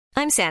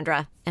I'm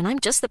Sandra, and I'm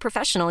just the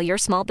professional your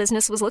small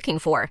business was looking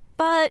for.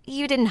 But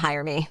you didn't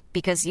hire me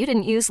because you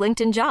didn't use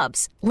LinkedIn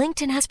Jobs.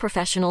 LinkedIn has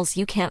professionals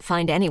you can't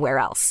find anywhere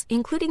else,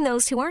 including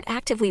those who aren't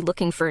actively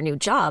looking for a new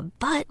job,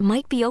 but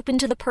might be open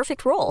to the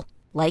perfect role,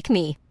 like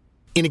me.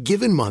 In a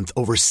given month,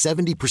 over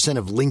 70%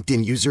 of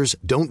LinkedIn users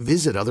don't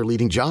visit other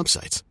leading job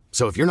sites.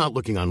 So if you're not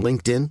looking on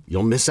LinkedIn,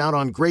 you'll miss out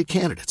on great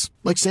candidates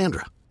like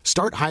Sandra.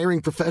 Start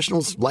hiring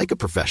professionals like a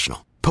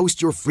professional.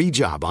 Post your free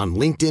job on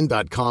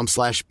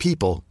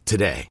linkedin.com/people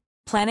today.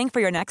 Planning for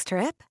your next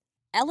trip?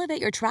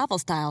 Elevate your travel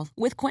style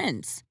with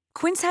Quince.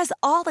 Quince has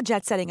all the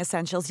jet-setting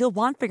essentials you'll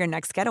want for your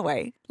next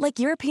getaway, like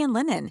European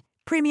linen,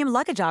 premium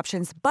luggage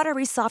options,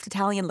 buttery soft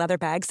Italian leather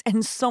bags,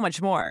 and so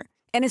much more.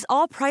 And is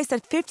all priced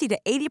at 50 to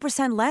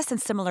 80% less than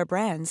similar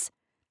brands.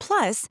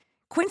 Plus,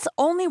 Quince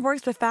only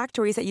works with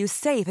factories that use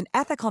safe and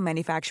ethical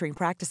manufacturing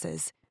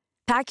practices.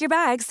 Pack your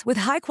bags with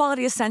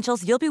high-quality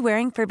essentials you'll be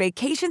wearing for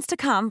vacations to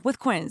come with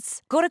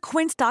Quince. Go to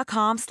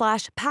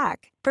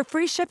quince.com/pack for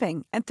free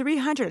shipping and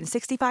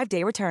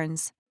 365-day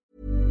returns.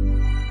 Do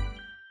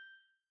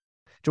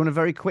you want a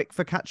very quick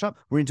for catch-up?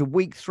 We're into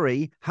week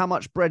 3. How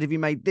much bread have you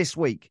made this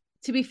week?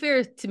 To be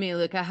fair to me,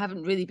 look, I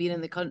haven't really been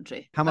in the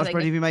country. How much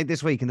bread have you made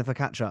this week in the for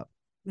catch-up?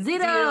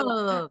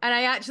 Zero. And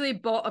I actually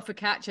bought a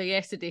focaccia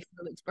yesterday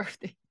for Luke's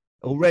birthday.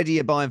 Already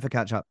you're buying for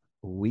catch-up.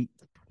 Week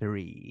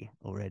 3.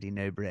 Already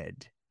no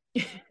bread.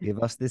 Give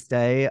us this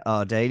day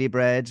our daily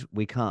bread.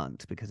 We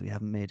can't because we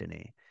haven't made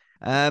any.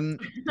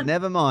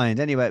 Never mind.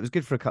 Anyway, it was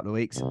good for a couple of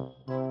weeks.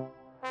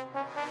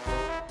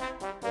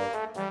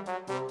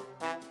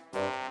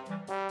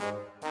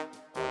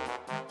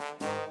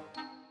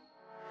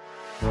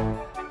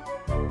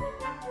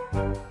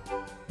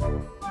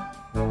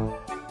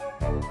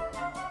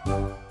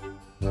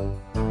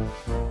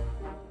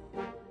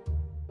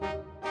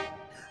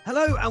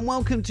 Hello and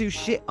welcome to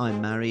Shit,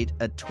 I'm Married,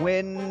 a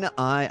Twin.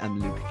 I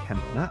am Luke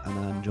Kempner and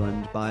I'm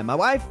joined by my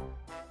wife.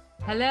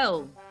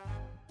 Hello.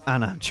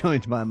 And I'm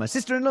joined by my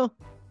sister-in-law.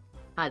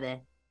 Hi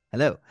there.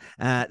 Hello.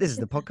 This is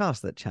the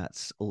podcast that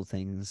chats all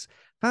things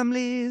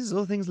families,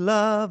 all things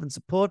love and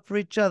support for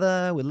each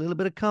other with a little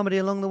bit of comedy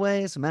along the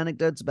way, some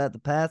anecdotes about the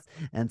past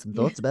and some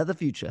thoughts about the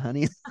future,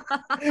 honey.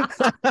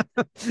 But,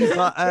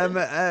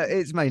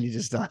 it's mainly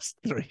just us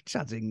three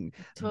chatting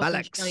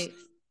bollocks.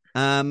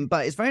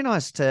 But it's very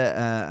nice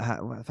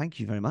to thank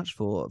you very much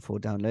for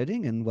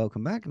downloading and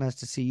welcome back. Nice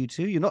to see you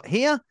too. You're not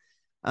here.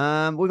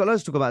 We've got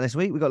loads to talk about this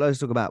week. We've got loads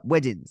to talk about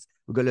weddings.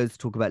 We've got loads to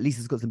talk about.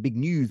 Lisa's got some big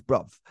news,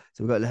 bruv.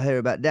 So we've got to hear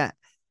about that.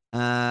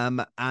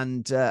 And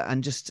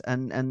just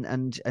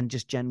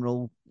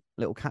general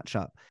little catch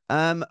up.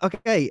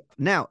 Okay,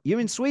 now you're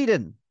in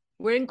Sweden.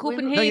 We're in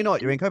Copenhagen. No, you're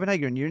not. You're in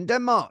Copenhagen. You're in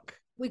Denmark.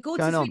 We go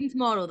to Sweden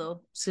tomorrow,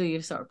 though. So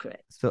you're sort of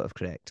correct. Sort of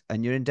correct.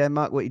 And you're in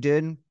Denmark. What are you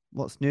doing?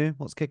 What's new?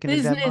 What's kicking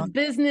in Denmark?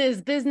 Business,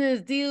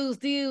 deals,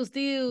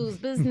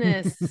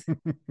 business.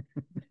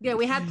 Yeah,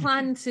 we had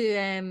planned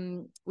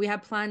to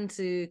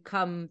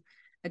come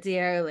a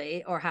day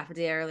early or half a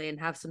day early and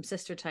have some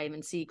sister time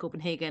and see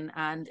Copenhagen.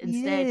 And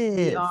instead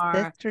we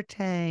are sister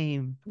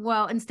time.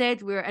 Well,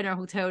 instead we're in our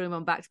hotel room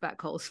on back-to-back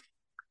calls.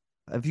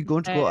 If you're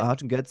going to go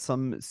out and get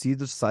see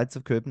the sights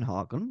of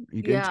Copenhagen,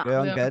 you're going to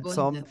go and get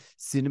some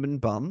cinnamon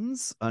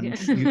buns, and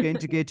you're going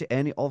to go to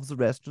any of the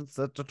restaurants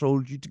that I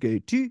told you to go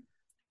to.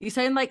 You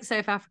sound like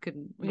South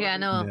African. Yeah,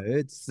 no. No,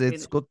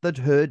 it's got that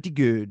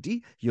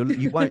hurdy-gurdy.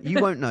 You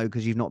won't know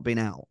because you've not been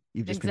out.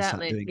 You've just been sat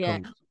doing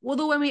calls.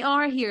 Although when we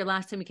are here,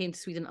 last time we came to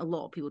Sweden, a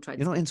lot of people tried to.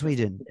 You're not in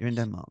Sweden. You're in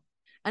Denmark.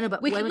 I know,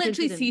 but we can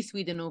literally see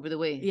Sweden over the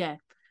way. Yeah,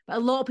 but a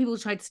lot of people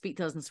tried to speak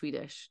to us in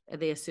Swedish.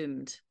 They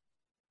assumed.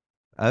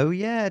 Oh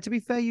yeah. To be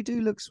fair, you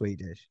do look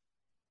Swedish.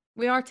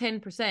 We are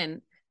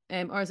 10%,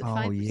 or is it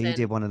 5%? Oh, you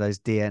did one of those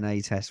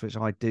DNA tests, which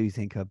I do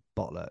think are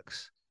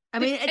bollocks. I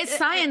mean, it's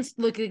science.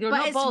 Look, you're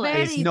not bollocks.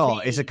 It's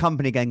not. It's a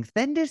company going,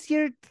 send us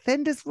a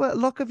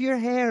lock of your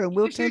hair and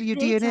we'll tell you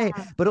DNA,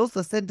 but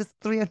also send us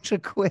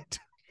 300 quid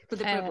for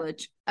the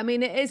privilege. I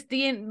mean, it is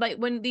like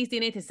when these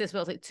DNA tests this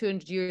was like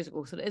 200 years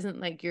ago, so it isn't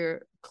like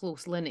your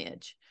close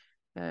lineage.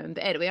 But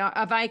anyway,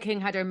 a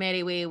Viking had her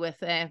merry way with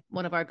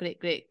one of our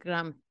great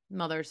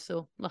grandmothers.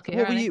 So lucky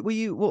her.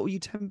 What were you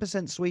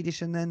 10%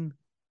 Swedish and then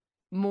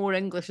more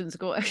English and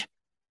Scottish?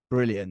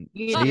 Brilliant.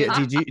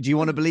 Yeah. Do you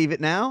want to believe it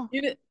now?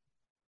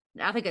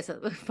 I think it's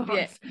a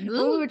farce. Yeah.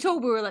 When we were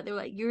told, they were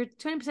like, you're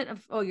 20%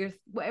 of, you're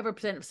whatever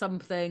percent of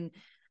something.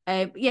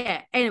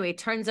 Anyway,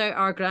 turns out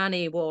our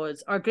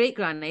great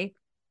granny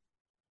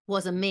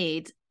was a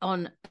maid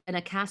in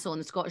a castle on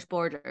the Scottish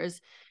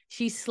borders.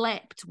 She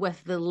slept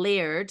with the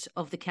laird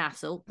of the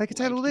castle. I could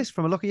tell all this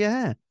from a look of your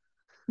hair.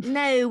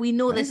 No, we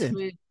know this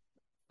through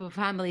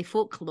family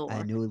folklore.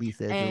 I know,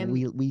 Lisa.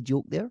 We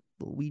joke there.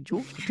 We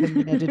joke.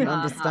 Pretending I didn't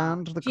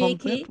understand the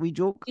concept. We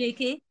joke.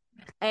 JK.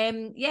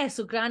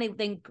 So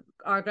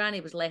our granny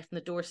was left on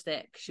the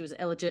doorstep. She was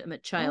an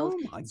illegitimate child. Oh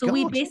my so God.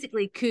 We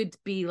basically could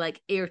be like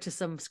heir to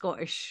some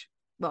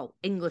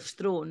English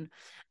throne.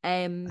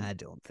 I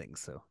don't think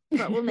so.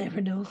 But we'll never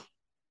know.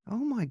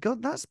 Oh my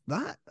God, that's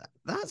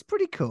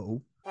pretty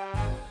cool.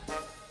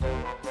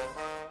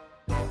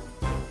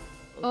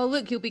 Oh,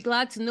 look, you'll be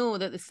glad to know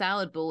that the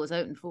salad bowl is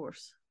out in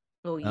force.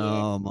 Oh yeah.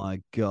 Oh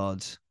my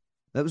God.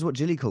 That was what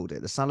Jilly called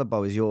it. The salad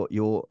bowl is your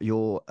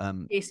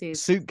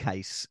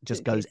suitcase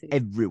just goes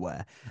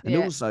everywhere. And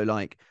also,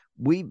 like,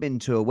 we've been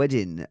to a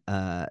wedding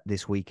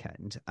this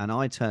weekend, and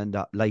I turned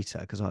up later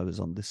because I was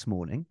on this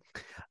morning.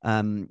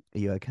 Are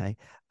you okay?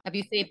 Have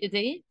you saved the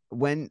day?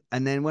 When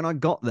I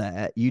got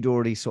there, you'd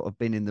already sort of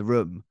been in the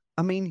room.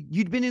 I mean,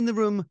 you'd been in the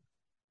room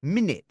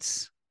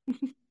minutes.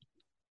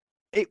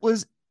 It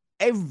was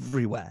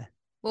everywhere.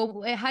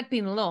 Well, it had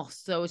been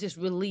lost, so I was just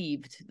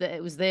relieved that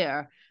it was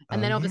there.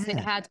 And then obviously it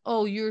had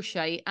all your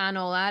shite and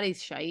all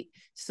Ari's shite.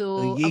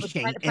 So I was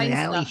trying to find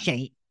stuff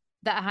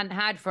that I hadn't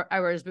had for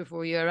hours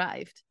before you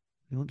arrived.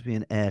 You want to be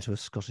an heir to a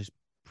Scottish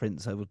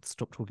prince? I would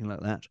stop talking like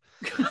that.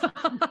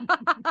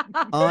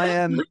 I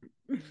am,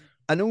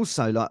 and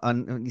also like,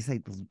 and you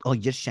say, "Oh,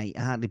 you're shite.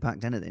 I hardly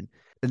packed anything."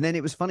 And then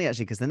it was funny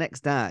actually because the next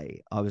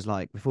day I was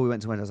like, before we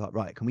went to bed, I was like,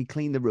 right, can we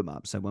clean the room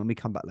up so when we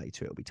come back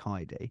later it'll be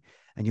tidy?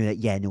 And you're like,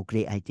 yeah, no,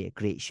 great idea,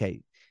 great shout,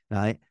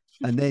 right?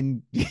 And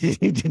then you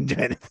didn't do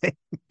anything.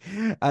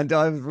 And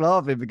I was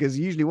laughing because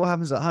usually what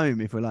happens at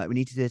home if we're like, we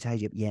need to do a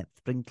tidy up, yeah,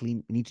 spring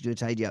clean, we need to do a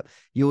tidy up.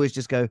 You always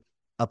just go,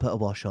 I'll put a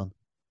wash on.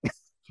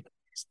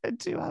 Spend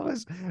 2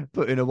 hours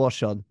putting a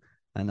wash on,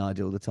 and I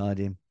do all the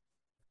tidying.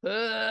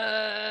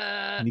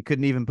 And you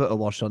couldn't even put a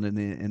wash on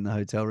in the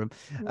hotel room.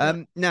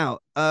 Now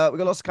we've got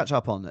lots to catch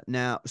up on.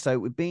 Now,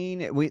 so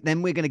then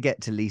we're going to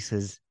get to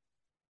Lisa's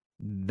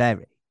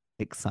very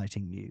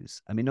exciting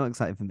news. I mean, not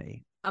exciting for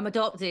me. I'm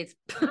adopted.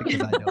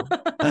 Because I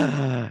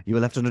know. You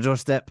were left on a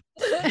doorstep.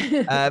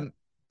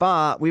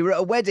 But we were at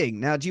a wedding.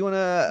 Now, do you want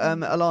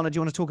to, Alana? Do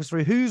you want to talk us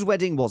through whose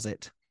wedding was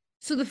it?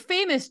 So the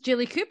famous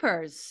Jilly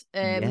Coopers,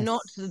 Yes. not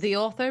the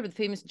author, but the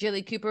famous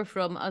Jilly Cooper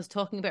from us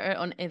talking about her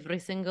on every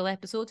single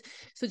episode.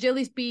 So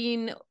Jilly's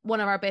been one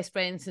of our best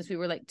friends since we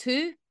were like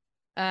 2.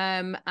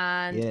 And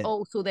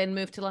also then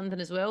moved to London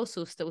as well.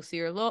 So still see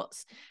her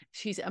lots.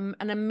 She's an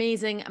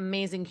amazing,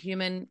 amazing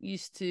human.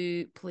 Used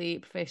to play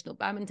professional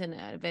badminton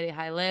at a very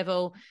high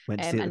level.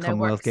 Went to see the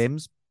Commonwealth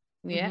Games.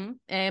 Yeah.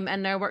 Mm-hmm.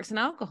 And now works in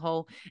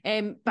alcohol.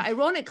 But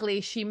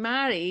ironically, she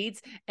married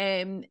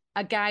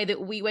a guy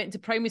that we went to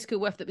primary school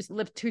with that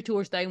lived 2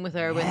 doors down with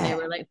her when they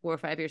were like 4 or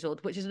 5 years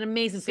old, which is an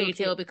amazing fairy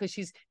tale because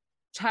she's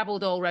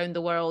traveled all around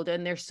the world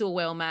and they're so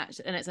well matched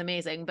and it's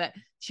amazing. But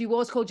she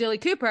was called Jilly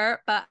Cooper,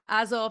 but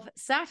as of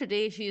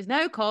Saturday, she is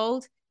now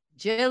called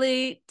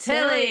Jilly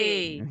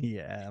Tilly.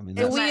 Yeah, I mean,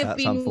 so we have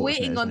been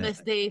waiting on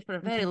this day for a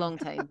very long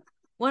time.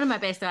 One of my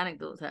best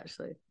anecdotes,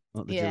 actually.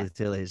 Not the Jilly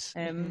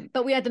Tillys.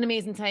 But we had an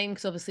amazing time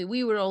because obviously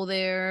we were all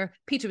there.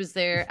 Peter was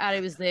there.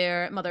 Ari was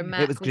there. Mother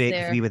Mac was there. It was great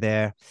because we were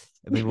there.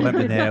 If we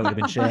weren't there, it would have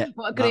been shit.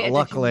 What a great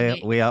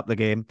luckily, we upped the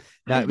game.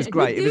 No, it was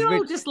great. We do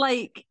all just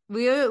like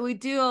we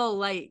do all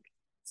like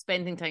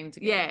spending time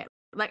together. Yeah.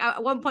 Like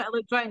at one point I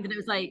looked around and it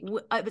was like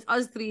it was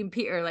us 3 and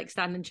Peter like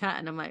standing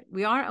chatting. I'm like,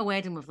 we are at a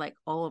wedding with like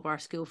all of our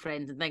school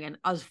friends and thing, and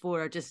us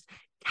 4 are just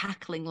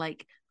cackling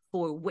like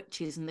 4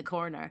 witches in the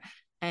corner.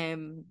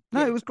 No,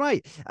 it was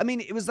great. I mean,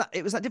 it was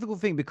that difficult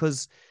thing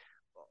because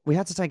we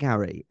had to take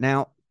Harry.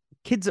 Now,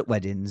 kids at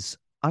weddings,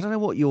 I don't know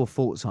what your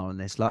thoughts are on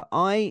this. Like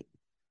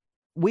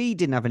we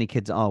didn't have any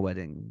kids at our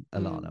wedding,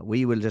 Alana.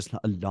 We were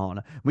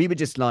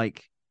just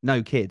like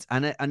no kids,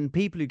 and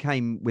people who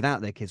came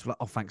without their kids were like,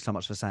 "Oh, thanks so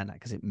much for saying that,"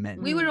 because it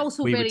meant we were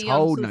also we very were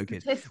told young. So no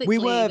kids. We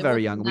were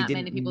very young. We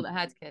didn't many people that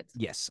had kids.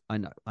 Yes, I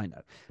know,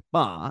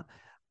 but.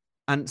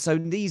 And so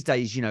these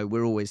days, you know,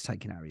 we're always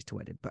taking Aries to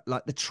wedding, but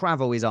like the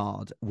travel is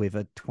hard with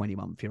a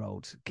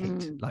 21-year-old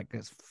kid. Like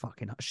it's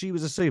fucking hard. She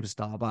was a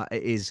superstar, but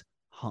it is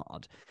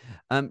hard.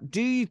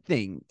 Do you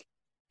think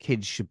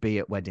kids should be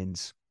at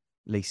weddings,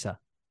 Lisa?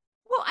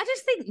 Well, I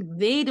just think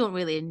they don't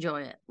really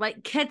enjoy it.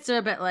 Like kids are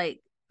a bit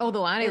like,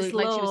 although Annie looked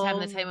like she was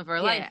having the time of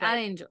her life.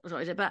 Annie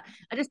enjoys it, but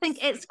I just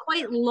think it's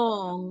quite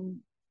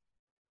long.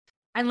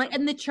 And like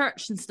in the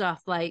church and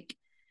stuff, like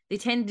they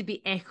tend to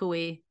be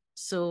echoey,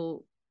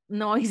 so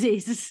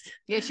noises.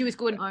 Yeah, she was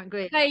going, aren't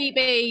great.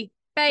 Baby.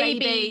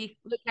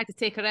 Look, I had to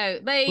take her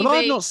out. Baby. Well,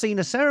 I've not seen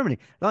a ceremony.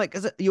 Like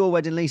at your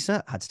wedding,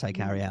 Lisa, had to take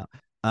Harry out.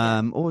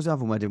 What was the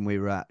other wedding we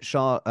were at?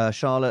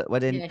 Charlotte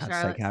wedding, had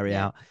to take Harry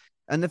out.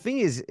 And the thing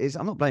is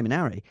I'm not blaming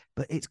Harry,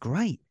 but it's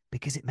great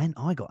because it meant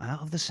I got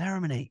out of the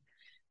ceremony.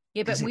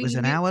 Yeah, but it was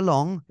an hour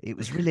long. It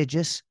was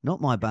religious,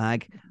 not my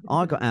bag.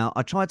 I got out.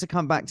 I tried to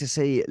come back to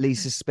see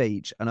Lisa's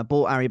speech, and I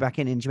brought Harry back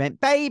in, and she went,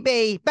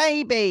 baby,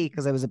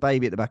 because there was a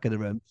baby at the back of the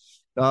room.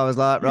 So I was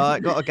like,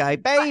 right, got to go,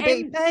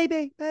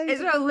 baby.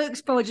 It's not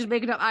Luke's probably just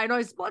making up eye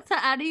noise. What's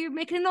that, Annie? You're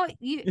making a noise.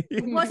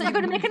 What's that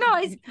going to make a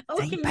noise?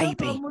 Okay, say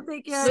baby. We'll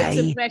take Luke's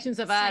impressions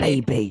of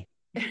Annie.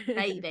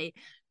 Baby.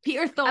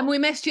 Peter thought, and we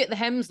missed you at the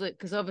hymns, Luke,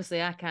 because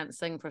obviously I can't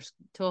sing for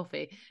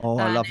Toffee. Oh,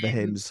 I love the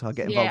hymns. I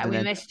get involved in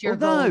them. Missed your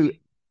Although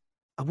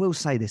I will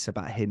say this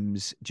about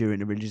hymns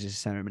during a religious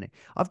ceremony.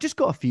 I've just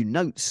got a few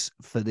notes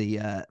for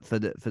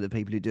the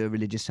people who do a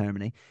religious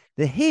ceremony.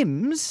 The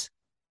hymns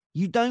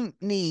You don't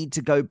need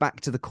to go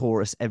back to the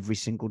chorus every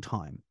single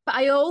time. But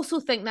I also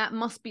think that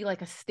must be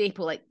like a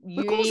staple. Like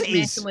you course ain't it is.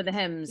 messing with the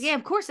hymns. Yeah,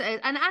 of course it is.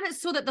 And it's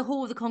so that the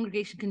whole of the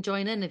congregation can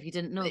join in if you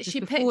didn't know. But Because she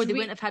before picked they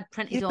wouldn't have had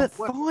printed Yeah, off but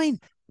words. fine.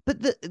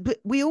 But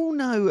we all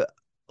know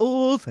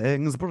all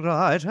things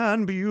bright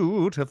and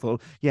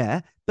beautiful.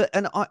 Yeah, but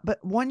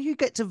when you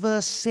get to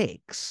verse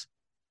 6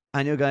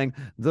 and you're going,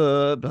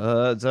 the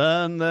birds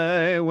and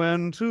they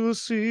went to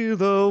see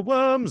the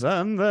worms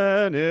and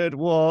then it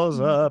was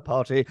a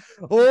party,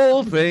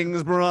 all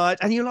things bright,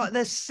 and you're like,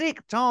 there's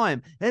sick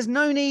time. There's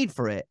no need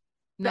for it.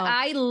 But No.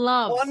 I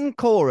love One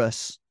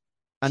chorus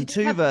and She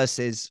 2 have-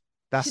 verses.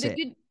 That's it.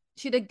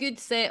 She had a good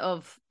set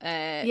of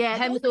hymns,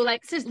 those so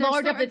like dances, they're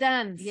Lord of sort the of-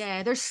 Dance.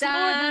 Yeah, they're slower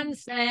than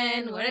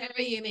Dancing,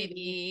 wherever you may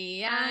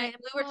be.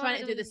 We were trying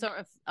to do the sort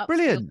of upscale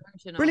Brilliant.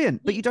 version of-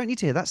 Brilliant. But you don't need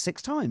to hear that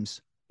 6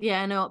 times.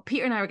 Yeah, no.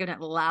 Peter and I were giving it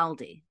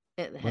laldy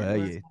at the Were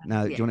hymns. you?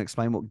 Now, do Yeah. you want to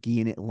explain what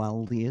giving it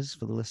laldy is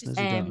for the listeners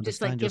who don't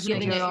just like understand your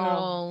giving it Scottish? your Giving it all. your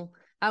all.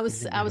 I was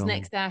Giving it your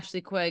next to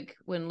Ashley Quigg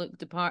when Luke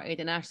departed,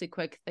 and Ashley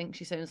Quigg thinks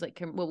she sounds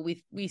like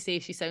we say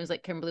she sounds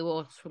like Kimberly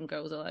Ross from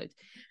Girls Aloud,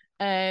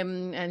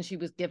 and she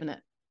was giving it.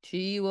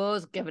 She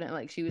was giving it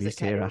like she was We a used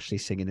to hear kid. Ashley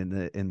singing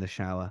in the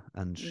shower,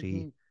 and she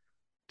Mhm.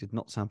 did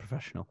not sound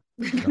professional.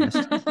 To be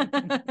honest.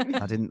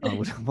 I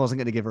wasn't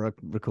going to give her a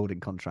recording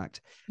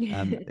contract.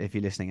 If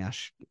you're listening,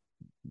 Ash,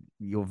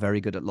 you're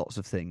very good at lots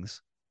of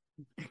things.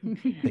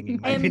 Thinking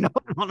maybe not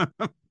one of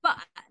them. But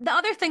the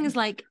other thing is,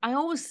 like, I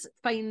always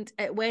find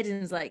at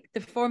weddings, like,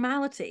 the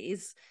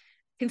formalities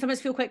can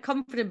sometimes feel quite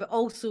comforting, but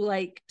also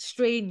like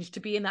strange to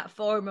be in that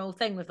formal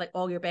thing with like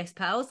all your best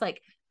pals.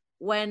 Like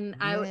when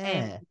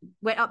I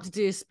went up to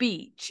do a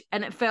speech,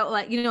 and it felt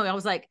like, you know, I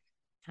was like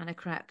trying to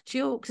crack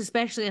jokes,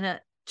 especially in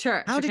a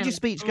church. How did your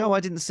speech go? I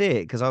didn't see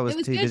it because I was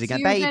was too good, busy so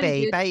going, you were very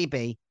baby, good.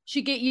 baby.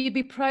 She get you to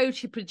be proud.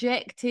 She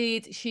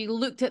projected. She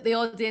looked at the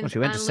audience. Well, she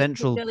went to and looked at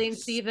Central Gillian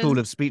Stevens. School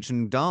of Speech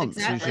and Dance.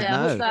 Exactly. You should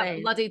I hope know.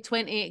 that bloody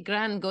 28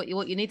 grand got you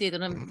what you needed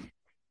on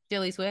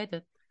Jilly's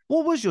wedding.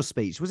 What was your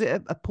speech? Was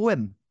it a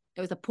poem?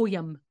 It was a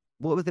poem.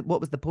 What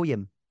was the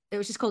poem? It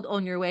was just called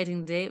On Your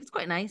Wedding Day. It was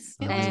quite nice.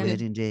 On your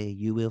wedding day,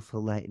 you will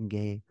feel light and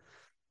gay.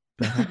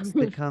 Perhaps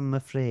become a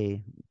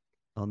fray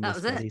on That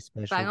this was it. very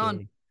special Bang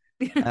on.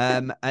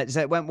 day. So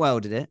it went well,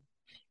 did it?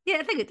 Yeah,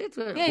 I think it did.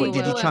 Yeah, What, did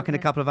you well, chuck in a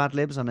couple of ad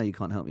libs? I know you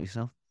can't help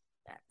yourself.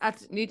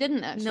 You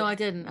didn't actually. No, I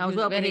didn't. I was You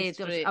well very behaved.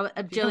 straight.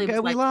 Did Jilly you get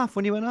a was wee like, laugh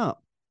when you went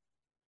up?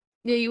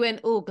 Yeah, you went,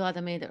 oh, glad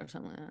I made it or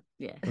something like that.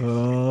 yeah.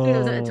 Oh, It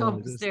was at the top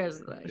of the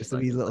stairs. Just a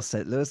wee little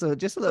set,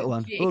 just a little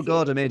one. Oh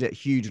God, I made it a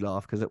huge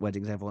laugh because at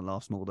weddings everyone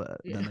laughs more than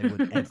they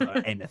would ever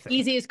at anything.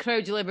 Easiest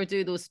crowd you'll ever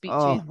do those speeches.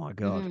 Oh my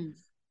God. Mhm.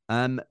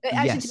 But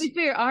actually, Yes. to be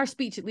fair, our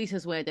speech at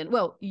Lisa's wedding,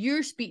 well,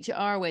 your speech at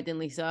our wedding,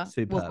 Lisa,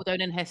 will go Superb. down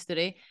in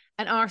history,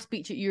 and our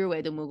speech at your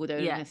wedding will go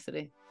down Yeah. in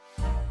history.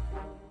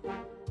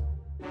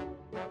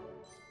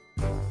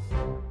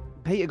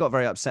 Peter got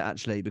very upset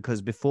actually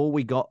because before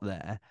we got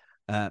there,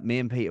 me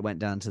and Peter went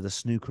down to the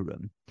snooker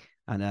room,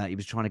 and he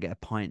was trying to get a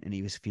pint, and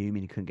he was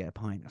fuming he couldn't get a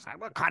pint. I was like,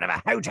 "What kind of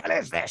a hotel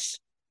is this?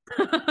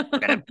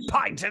 Get a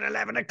pint at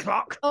 11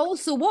 o'clock."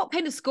 Also, what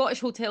kind of Scottish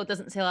hotel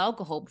doesn't sell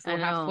alcohol before I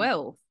know.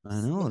 12:30?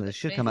 I know they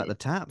should come out the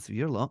taps for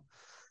your lot.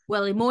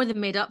 Well, he more than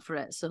made up for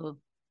it, so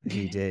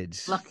He did.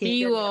 lucky. He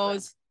didn't.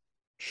 was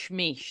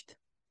schmeeshed.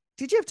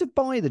 Did you have to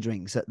buy the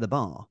drinks at the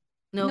bar?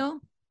 No.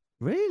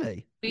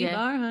 Really? Free Yeah.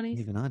 bar, honey.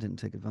 Even I didn't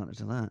take advantage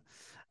of that.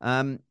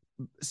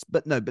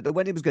 But the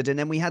wedding was good, and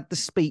then we had the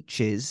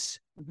speeches.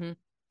 Mhm.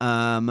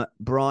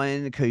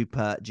 Brian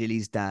Cooper,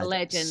 Gilly's dad,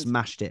 Legend.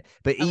 smashed it,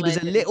 but A he was a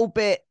legend. little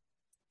bit.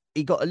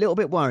 He got a little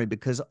bit worried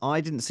because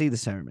I didn't see the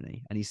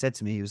ceremony, and he said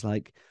to me, he was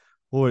like,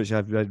 "Oh, it's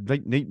a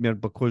right nightmare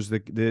because the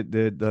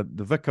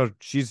vicar,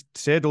 she's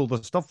said all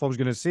the stuff I was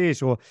going to say,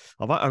 so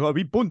I got a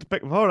wee bone to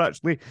pick with her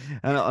actually."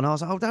 And I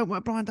was like, "Oh, don't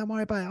worry, Brian, don't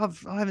worry about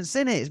it. I haven't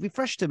seen it. It's been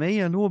fresh to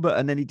me, I know." But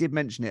and then he did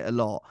mention it a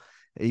lot.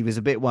 He was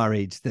a bit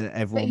worried that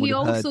everyone he would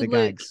have heard also the looked-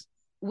 gags.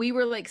 We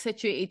were like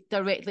situated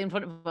directly in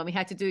front of him. He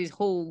had to do his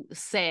whole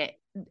set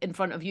in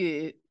front of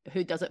you,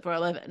 who does it for a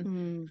living.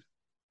 Mm.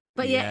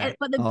 But yeah,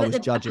 but I was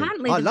judging.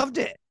 apparently I the- loved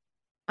it.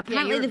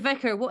 Apparently, you're- the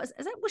vicar, was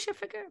she a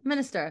vicar?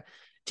 Minister.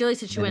 Julie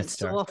said she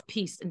Minister. went so off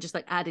piece and just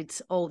like added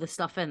all the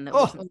stuff in that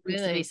Oh, wasn't supposed to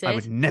really? be I said.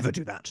 would never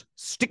do that.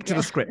 Stick to Yeah.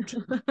 the script.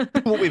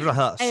 What we've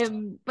rehearsed.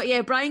 But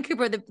yeah, Brian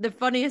Cooper, the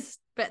funniest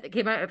bit that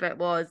came out of it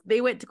was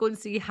they went to go and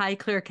see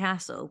Highclere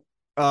Castle.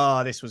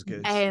 Oh, this was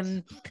good.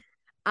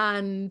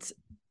 And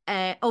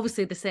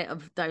obviously the set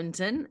of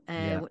Downton,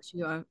 which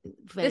you are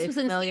very This was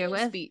in familiar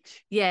Steve's with.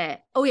 speech. Yeah.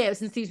 Oh yeah, it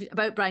was in Steve's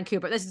about Brian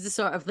Cooper. This is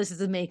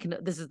the make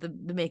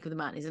of the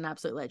man. He's an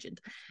absolute legend.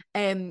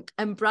 And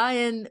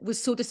Brian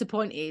was so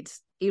disappointed.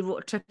 He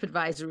wrote a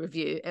TripAdvisor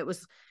review. It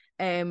was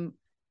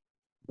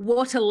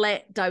what a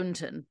let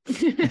Downton.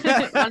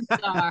 1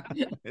 star.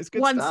 It's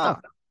good One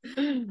stuff.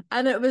 star.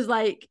 And it was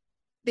like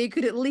they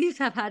could at least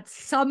have had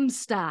some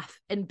staff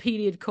in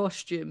period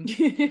costume.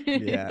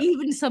 Yeah.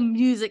 Even some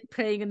music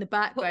playing in the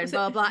background, was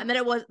blah it? blah. And then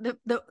it was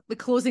the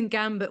closing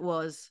gambit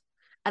was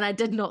and I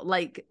did not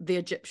like the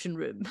Egyptian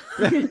room.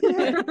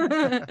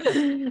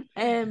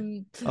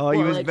 Oh,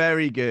 he was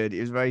very good.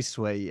 He was very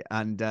sweet,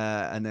 and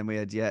then we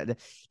had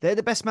they're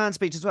the best man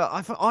speech as well.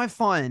 I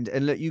find,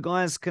 and look, you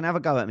guys can have a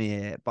go at me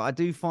here, but I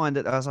do find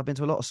that as I've been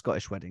to a lot of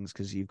Scottish weddings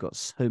because you've got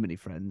so many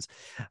friends,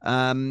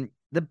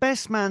 the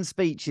best man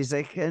speeches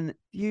they can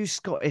use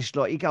Scottish,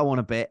 like you go on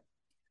a bit,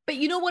 but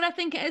you know what I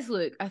think it is,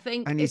 Luke. I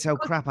think and you tell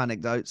crap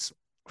anecdotes.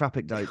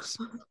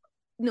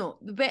 No,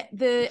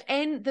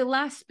 the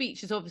last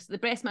speech is obviously the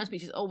best man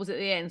speech is always at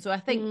the end. So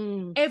I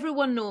think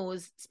everyone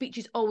knows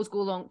speeches always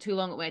go too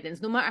long at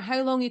weddings. No matter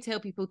how long you tell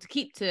people to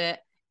keep to it,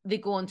 they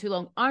go on too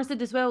long. Ours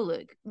did as well,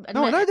 Luke.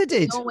 No, I know they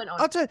did.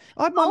 I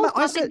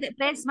think that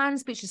best man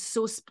speech is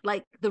so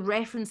like the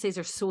references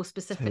are so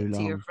specific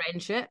to your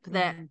friendship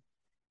that.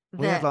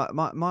 We had like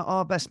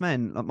my best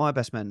men,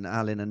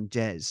 Alan and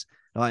Jez.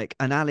 Like,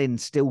 and Alan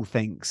still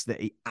thinks that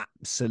he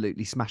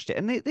absolutely smashed it,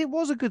 and it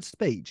was a good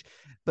speech,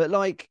 but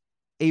like.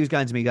 He was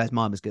going to me, he goes,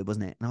 mine was good,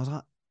 wasn't it? And I was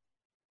like,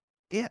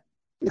 yeah.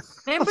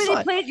 Remember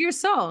they played your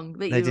song?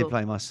 They did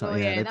play my song. Oh,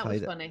 yeah, that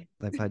was funny.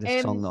 They played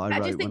a song that I wrote.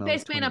 I just think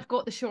best men I've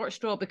got the short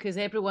straw because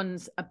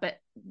everyone's a bit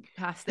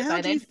past it by then.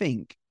 How do you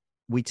think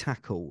we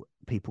tackle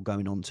people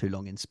going on too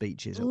long in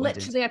speeches?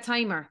 Literally a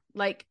timer.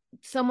 Like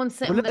someone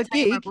sitting at with a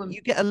gig, timer. You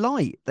get a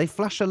light. They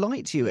flash a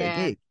light to you at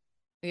a gig.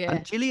 Yeah.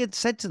 And Gillian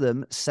said to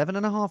them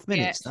 7.5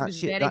 minutes.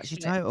 That's your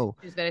total.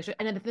 She was very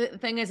strict. And then the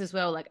thing is as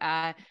well, like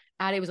Ari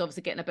was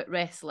obviously getting a bit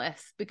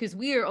restless because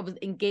we're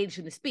obviously engaged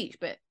in the speech,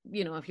 but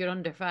you know, if you're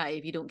under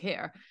 5, you don't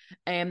care.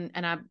 And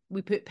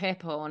we put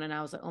Peppa on, and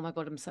I was like, oh my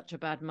god, I'm such a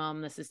bad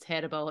mum. This is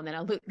terrible. And then I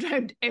looked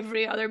around,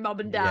 every other mum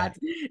and dad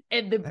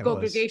in the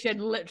congregation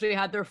literally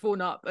had their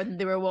phone up and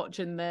they were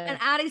watching the. And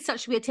Ari's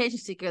such a attention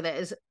seeker that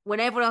is when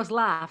everyone else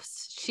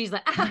laughs, she's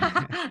like,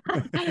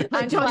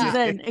 and joins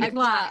in and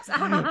claps.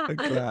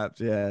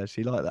 Claps, yeah,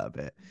 she liked that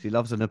bit. She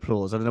loves an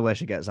applause. I don't know where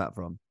she gets that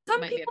from.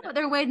 Some people at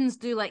their weddings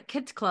do like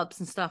kids clubs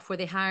and stuff where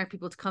they hire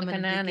people to come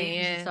in and do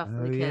games and stuff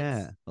for the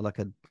kids. Or like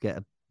get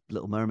a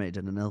Little Mermaid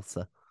and an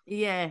Elsa.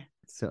 Yeah.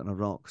 Sit on a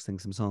rock, sing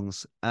some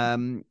songs. I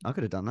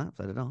could have done that if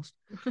they'd have asked.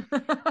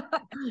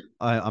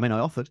 I mean, I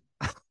offered.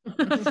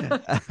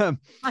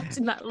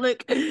 Imagine that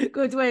look.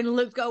 Go to win.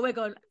 Luke's got a wig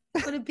on.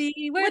 Going to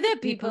be where the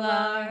people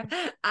are.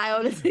 I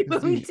honestly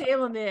won't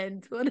tail on the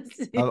end.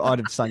 I'd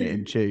have sung it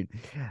in tune.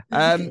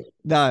 No,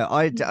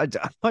 I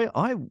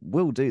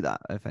will do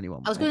that if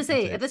anyone. I was going to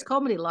say, if this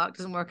comedy lark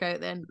doesn't work out,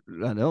 then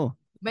I know.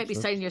 Might be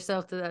signing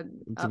yourself to that.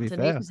 To be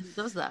fair,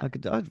 does that?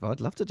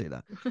 I'd love to do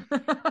that.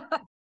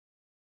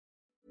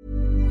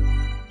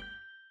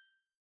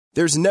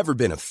 There's never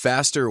been a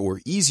faster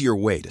or easier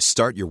way to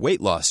start your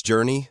weight loss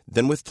journey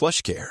than with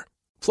PlushCare.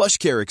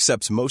 PlushCare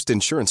accepts most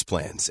insurance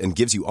plans and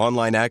gives you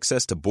online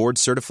access to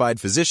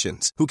board-certified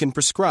physicians who can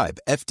prescribe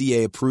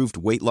FDA-approved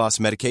weight loss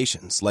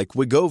medications like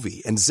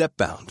Wegovy and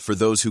Zepbound for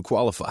those who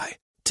qualify.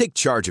 Take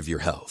charge of your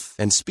health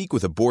and speak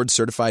with a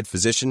board-certified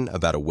physician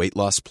about a weight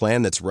loss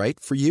plan that's right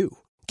for you.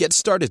 Get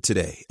started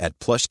today at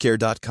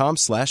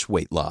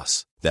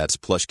plushcare.com/weightloss. That's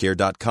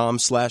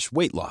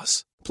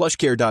plushcare.com/weightloss.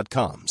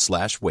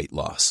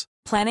 plushcare.com/weightloss.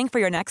 Planning for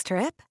your next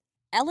trip?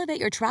 Elevate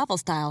your travel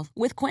style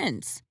with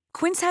Quince.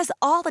 Quince has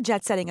all the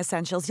jet-setting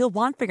essentials you'll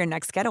want for your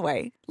next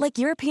getaway, like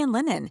European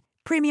linen,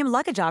 premium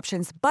luggage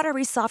options,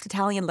 buttery soft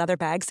Italian leather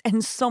bags,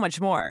 and so much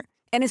more.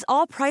 And is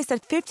all priced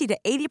at 50 to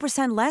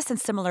 80% less than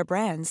similar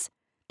brands.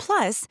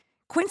 Plus,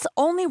 Quince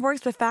only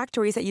works with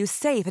factories that use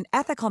safe and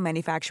ethical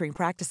manufacturing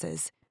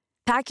practices.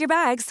 Pack your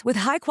bags with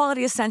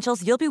high-quality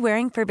essentials you'll be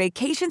wearing for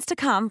vacations to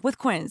come with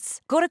Quince.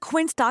 Go to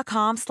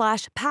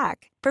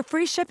quince.com/pack for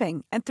free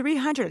shipping and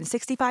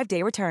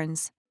 365-day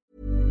returns.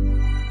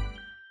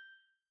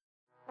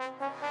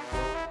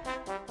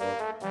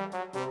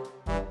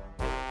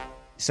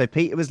 So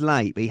Peter was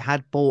late, but he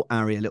had bought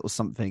Ari a little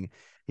something.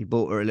 He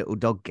bought her a little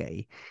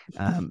doggy.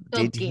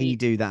 Did he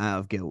do that out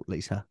of guilt,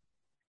 Lisa?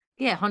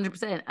 Yeah,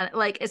 100%. And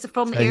like, it's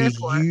from the so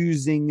airport. He's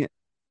using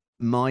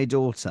my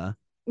daughter.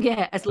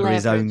 Yeah, as for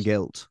his own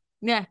guilt.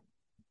 Yeah.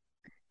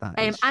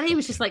 And he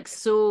was just like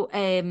so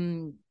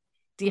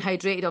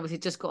dehydrated, obviously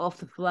just got off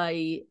the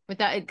flight. Would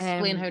that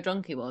explain how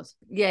drunk he was?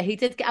 Yeah, he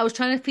did. I was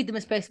trying to feed them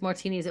espresso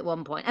martinis at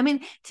one point. I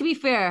mean, to be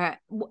fair,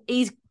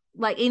 he's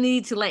like, he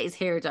needed to let his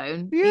hair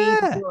down.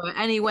 Yeah.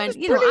 And he went,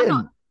 you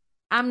know,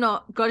 I'm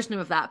not grudging him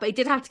of that, but he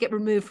did have to get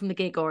removed from the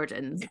Gay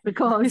Gordons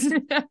because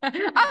I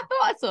thought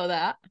I saw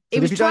that.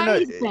 So if you don't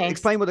know,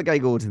 explain what the Gay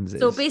Gordons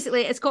is. So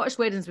basically, at Scottish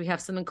weddings, we have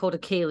something called a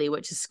ceilidh,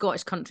 which is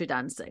Scottish country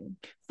dancing.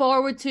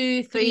 Forward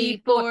 2,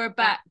 3, 4,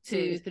 back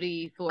 2,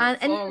 3, 4. And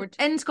forward.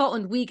 In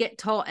Scotland, we get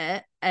taught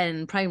it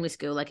in primary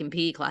school, like in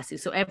PE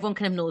classes, so everyone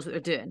kind of knows what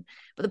they're doing.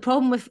 But the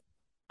problem with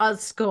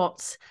us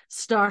Scots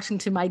starting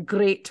to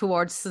migrate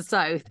towards the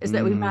south is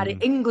that we marry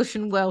English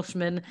and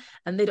Welshmen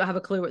and they don't have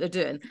a clue what they're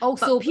doing.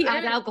 Also,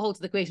 add alcohol to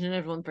the equation and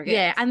everyone forgets.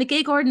 Yeah, and the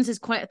Gay Gordons is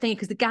quite a thing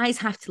because the guys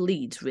have to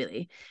lead,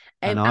 really.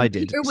 And I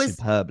did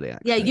superbly,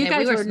 actually. Yeah, you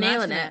guys were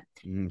nailing it.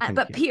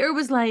 But you. Peter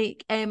was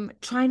like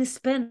trying to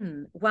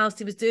spin whilst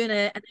he was doing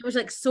it, and he was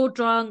like so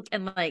drunk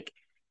and like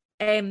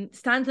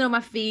standing on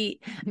my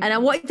feet, and I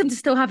wanted him to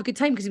still have a good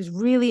time because he was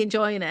really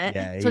enjoying it.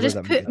 Yeah, so I just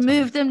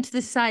moved him to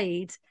the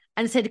side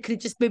and said, could he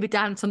just maybe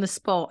dance on the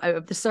spot out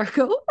of the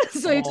circle?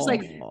 So he just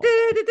like,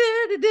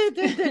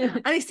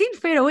 and he seemed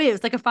fair away. It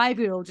was like a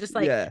 5-year-old, just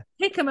like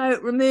pick him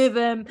out, remove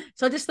him.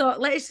 So I just thought,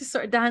 let's just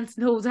sort of dance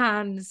and hold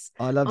hands.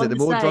 I loved it. The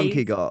more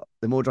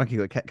drunk he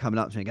got, kept coming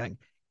up to me going,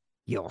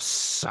 "You're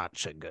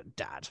such a good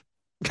dad."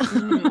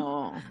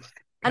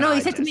 I know,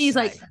 he said to me, he's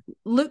like,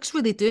 Luke's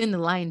really doing the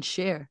lion's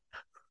share.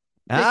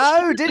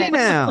 Oh, did he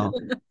now?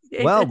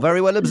 Well,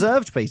 very well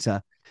observed,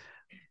 Peter.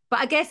 But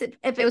I guess if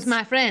it was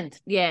my friend,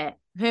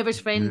 whoever's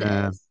friend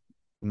it is.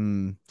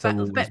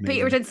 But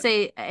Peter did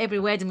say at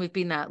every wedding we've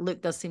been at,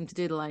 Luke does seem to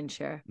do the lion's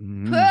share.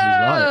 He's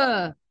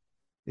right.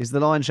 Is the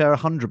lion's share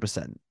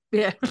 100%?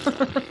 Yeah.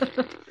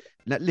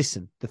 Now,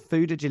 listen, the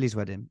food at Jilly's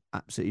wedding,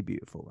 absolutely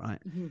beautiful, right?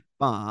 Mm-hmm.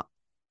 But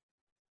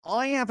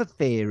I have a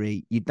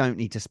theory you don't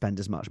need to spend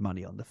as much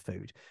money on the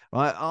food,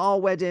 right? Our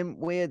wedding,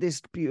 we're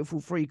this beautiful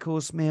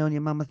 3-course meal, and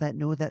your mum was like,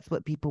 no, that's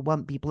what people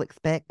want. People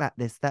expect that,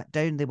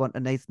 don't they want a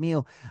nice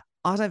meal?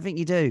 I don't think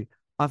you do.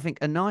 I think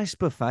a nice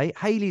buffet.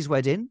 Hayley's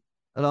wedding,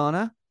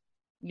 Alana.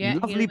 Yeah.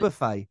 Lovely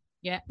buffet.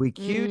 Yeah. We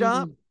queued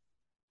up.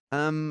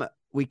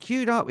 We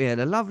had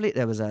a lovely,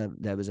 there was a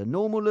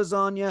normal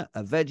lasagna,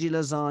 a veggie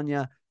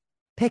lasagna,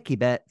 picky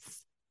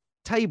bits,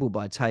 table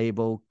by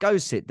table, go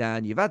sit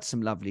down. You've had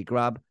some lovely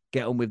grub.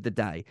 Get on with the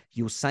day.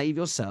 You'll save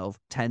yourself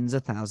tens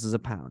of thousands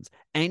of pounds.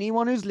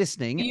 Anyone who's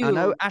listening, I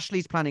know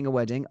Ashley's planning a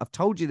wedding. I've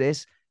told you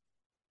this.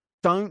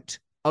 Don't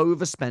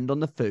overspend on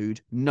the food.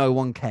 No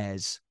one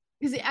cares.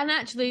 And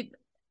actually,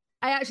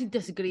 I actually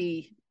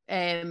disagree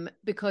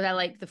because I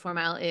like the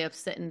formality of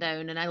sitting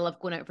down and I love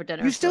going out for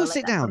dinner. You still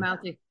sit down.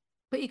 Formality.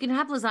 But you can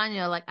have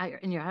lasagna like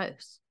in your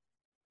house.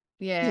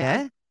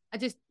 Yeah.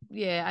 What's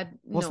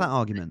no. that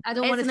argument? I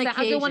don't want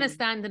to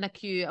stand in a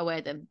queue at a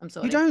wedding. I'm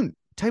sorry. You don't.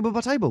 Table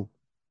by table.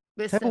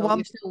 But table still, one.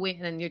 you're still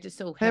waiting and you're just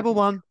so table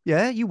one.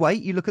 Yeah, you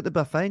wait, you look at the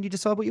buffet and you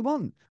decide what you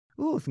want.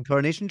 Oh, some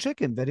coronation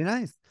chicken, very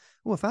nice.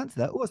 Oh, I fancy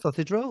that. Oh, a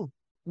sausage roll.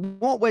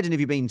 What wedding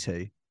have you been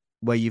to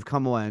where you've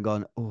come away and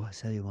gone, oh, I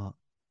tell you what,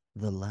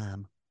 the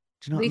lamb.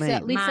 Do you know what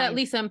I mean?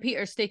 Lisa and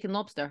Peter's steak and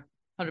lobster,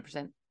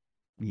 100%.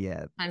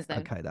 Yeah. Hands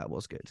down. Okay, that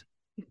was good.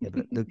 Yeah,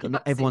 but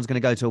not everyone's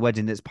going to go to a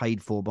wedding that's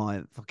paid for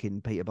by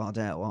fucking Peter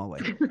Bardell, are we?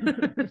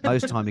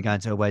 Most time you're going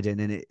to a wedding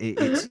and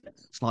it's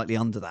slightly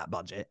under that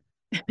budget.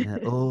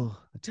 Oh,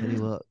 I tell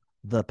you what,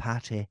 the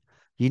patty.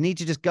 You need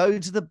to just go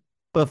to the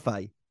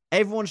buffet.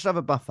 Everyone should have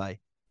a buffet.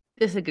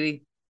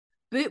 Disagree.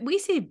 We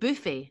say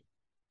buffet.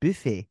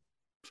 Buffet.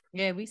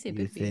 Yeah, we say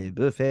buffet.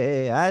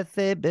 Buffet. I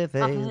say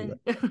buffet.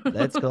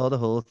 Let's call the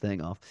whole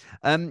thing off.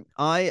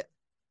 I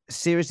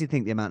seriously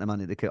think the amount of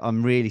money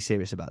I'm really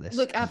serious about this.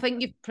 Look, I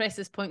think you've pressed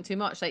this point too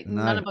much. Like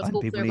none of us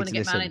hopefully are going to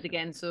get married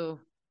again. So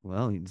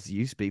well,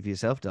 you speak for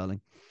yourself,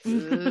 darling.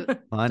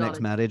 My next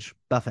marriage,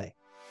 buffet.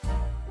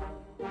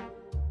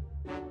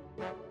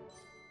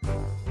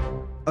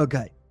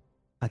 Okay,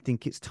 I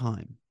think it's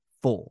time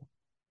for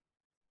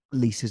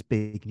Lisa's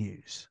big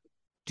news.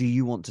 Do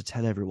you want to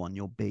tell everyone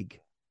your big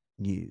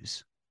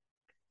news?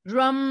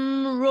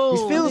 Drum roll.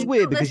 This feels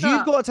weird because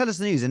you've got to tell us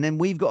the news and then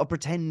we've got to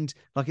pretend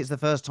like it's the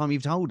first time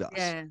you've told us.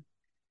 Yeah.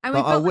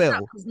 I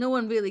will. Because no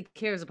one really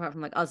cares apart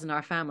from like us and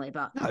our family.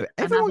 But no,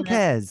 everyone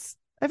cares.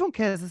 Everyone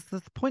cares. It's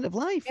the point of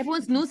life.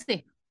 Everyone's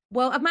nosy.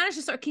 Well, I've managed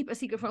to sort of keep it a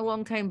secret for a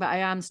long time, but I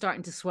am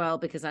starting to swell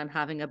because I'm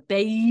having a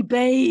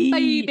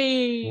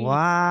baby.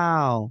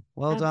 Wow.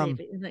 Well done.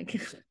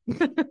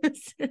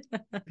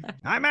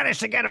 I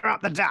managed to get her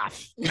up the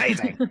duff.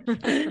 Amazing.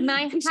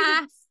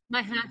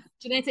 My half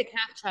genetic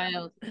half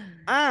child.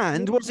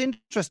 And what's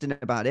interesting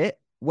about it,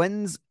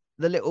 when's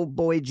the little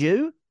boy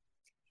due?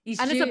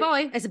 It's a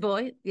boy. It's a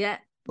boy. Yeah.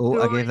 Oh,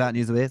 growing... I gave that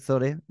news away.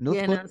 Sorry. No,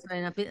 that's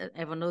fine.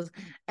 Everyone knows.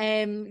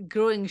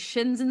 Growing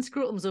shins and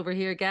scrotums over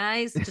here,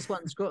 guys. Just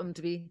one scrotum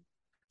to be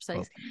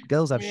precise. Well,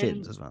 girls have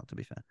shins as well, to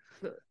be fair.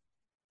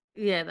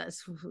 Yeah,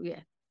 that's Have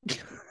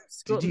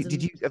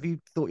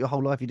you thought your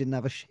whole life you didn't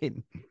have a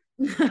shin?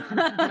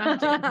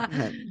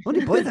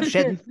 Only boys have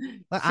shin.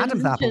 Like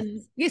Adam's apple.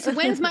 Yeah, so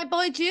when's my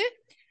boy due?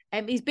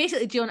 He's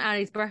basically due on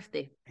Ari's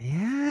birthday.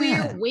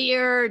 Yeah.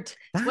 Weird.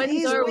 That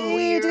is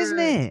weird, isn't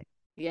it?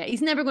 Yeah,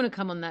 he's never going to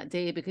come on that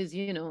day because,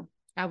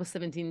 I was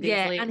 17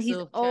 days late. And he's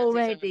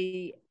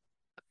already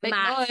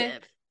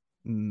massive.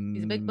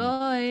 He's a big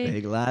boy.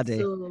 Big laddie.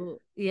 So,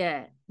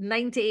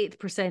 98th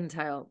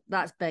percentile.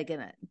 That's big,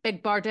 isn't it?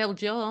 Big Bardell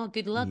jaw.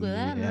 Good luck with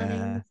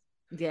that.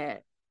 Yeah.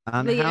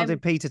 And how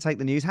did Peter take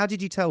the news? How did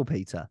you tell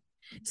Peter?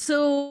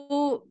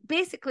 So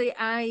basically,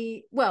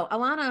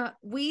 Alana,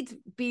 we'd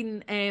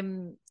been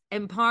in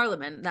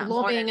Parliament that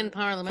lobbying morning in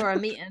Parliament for a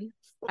meeting.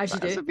 As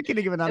you do. That's the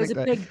beginning of an anecdote. It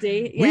was a big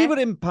day. Yeah. We were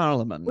in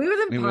Parliament. We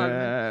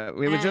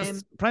were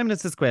just Prime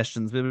Minister's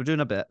questions. We were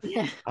doing a bit.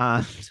 Yeah.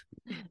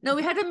 No,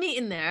 we had a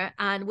meeting there,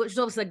 and which was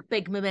obviously like a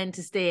big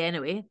momentous day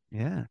anyway.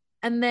 Yeah.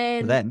 And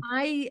then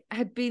I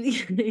had been,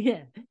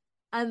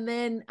 and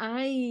then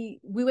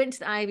we went to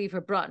the Ivy for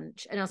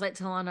brunch, and I was like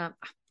to Alana,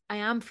 I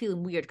am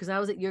feeling weird because I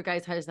was at your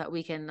guys' house that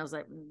weekend, and I was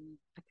like,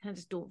 I kind of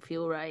just don't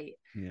feel right.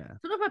 Yeah. I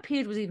don't know if my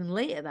period was even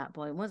late at that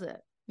point, was it?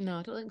 No,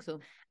 I don't think so.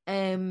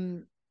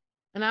 And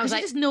I was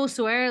like, just know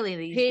so early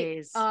these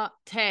days.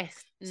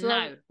 Test So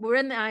now. we're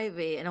in the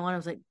Ivy, and I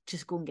was like,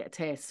 just go and get a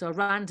test. So I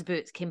ran to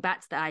Boots, came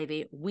back to the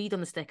Ivy, weed on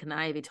the stick in the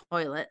Ivy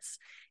toilets,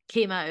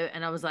 came out,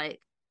 and I was like,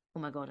 oh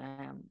my God,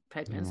 I am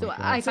pregnant. Oh so my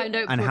God. I found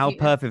out. And how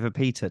perfect for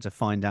Peter to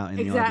find out in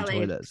the Ivy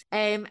toilets.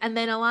 And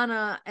then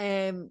Alana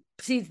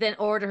proceeds to then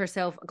order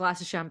herself a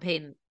glass of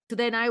champagne. So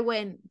then I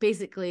went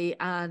basically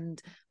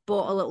and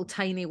bought a little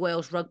tiny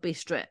Welsh rugby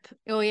strip.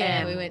 Oh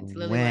yeah, we went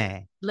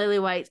to Lily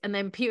White. And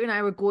then Peter and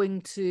I were going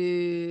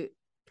to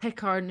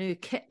pick our new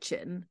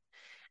kitchen.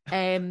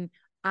 And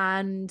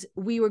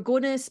we were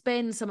going to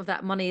spend some of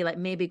that money, like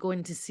maybe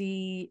going to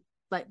see,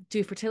 like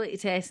do fertility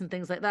tests and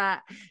things like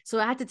that. So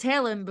I had to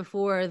tell him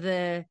before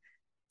the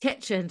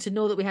kitchen to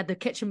know that we had the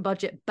kitchen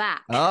budget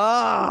back.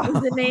 Oh,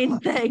 was the main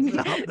thing.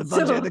 Up the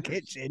budget of the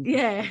kitchen.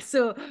 Yeah,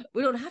 so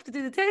we don't have to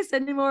do the test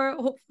anymore,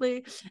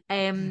 hopefully.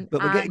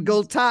 But we're getting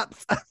gold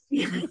taps.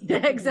 Yeah,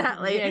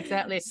 exactly. Yeah,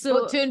 exactly.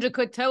 So 200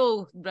 quid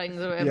towel rings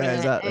or whatever. Yeah,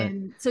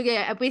 exactly. So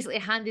yeah, I basically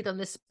handed on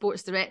the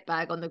Sports Direct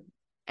bag on the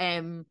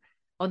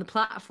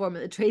platform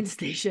at the train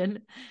station,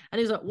 and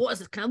he was like, "What is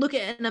this? Can I look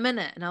at it in a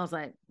minute?" And I was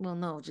like, "Well,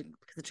 no,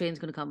 because the train's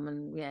going to come,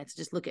 and yeah, to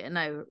just look at it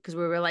now," because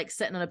we were like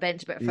sitting on a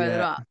bench a bit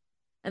further up.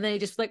 And then he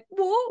just like,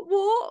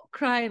 what?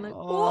 Crying, like,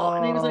 what?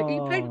 And he was like, are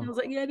you pregnant? I was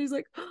like, yeah. And he's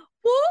like,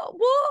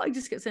 what? He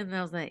just gets in, and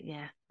I was like,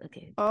 yeah,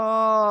 okay.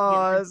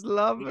 Oh, that's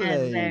lovely.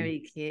 Yeah,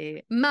 very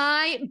cute.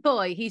 My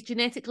boy, he's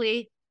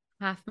genetically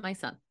half my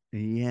son.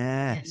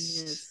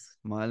 Yes.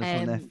 My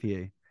little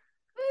nephew.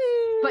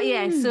 But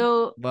yeah,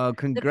 so well,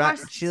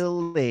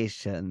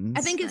 congratulations.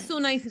 I think it's so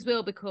nice as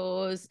well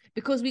because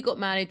we got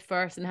married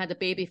first and had a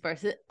baby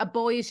first. A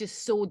boy is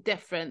just so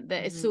different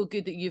that it's so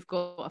good that you've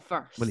got a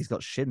first. Well, he's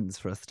got shins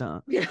for a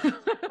start. Yeah.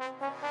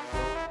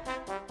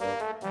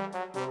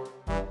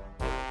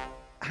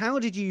 How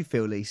did you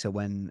feel, Lisa,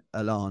 when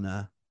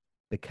Alana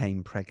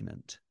became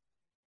pregnant?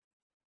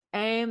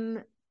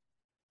 I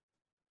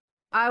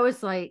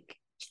was like,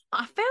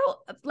 I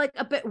felt like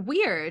a bit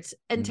weird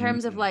in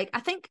terms of like, I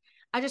think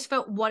I just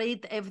felt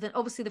worried that everything,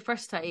 obviously the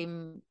first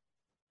time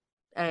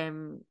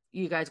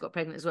you guys got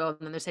pregnant as well,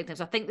 and then the second time.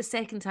 So I think the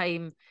second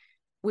time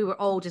we were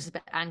all just a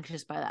bit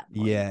anxious by that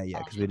point. Yeah,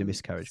 because we had a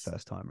miscarriage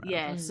first time around.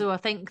 Yeah, so I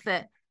think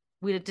that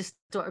we just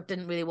sort of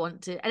didn't really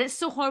want to, and it's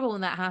so horrible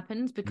when that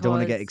happens because you don't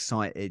want to get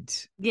excited.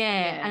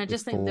 Yeah, and I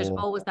just think there's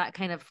always that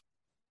kind of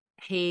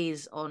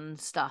haze on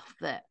stuff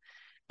that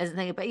isn't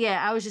thinking. But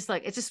yeah, I was just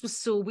like, it just was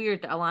so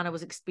weird that Alana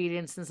was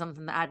experiencing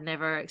something that I'd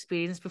never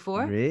experienced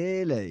before.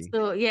 Really?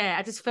 So yeah,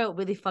 I just felt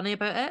really funny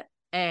about it.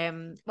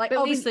 Like, but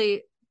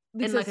obviously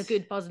in like a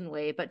good buzzing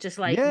way, but just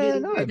like really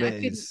weird. I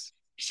couldn't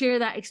share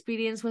that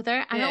experience with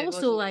her. And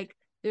also like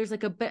there's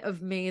like a bit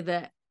of me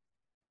that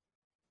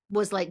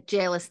was like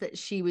jealous that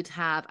she would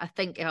have, I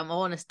think, if I'm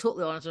honest,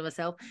 totally honest with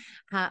myself,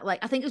 like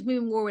I think it was maybe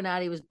more when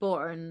Ari was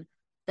born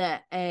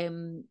that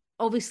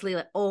obviously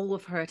like all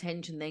of her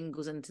attention then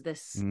goes into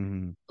this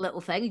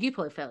little thing. You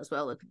probably felt as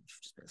well, like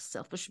just a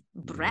selfish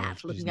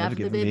brat looking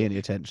after the baby. Me any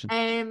attention.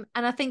 And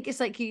I think it's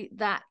like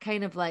that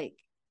kind of like,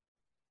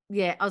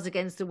 yeah, us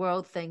against the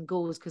world thing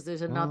goes because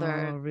there's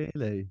another. Oh,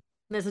 really?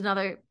 There's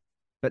another.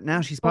 But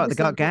now she's part of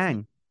the Gut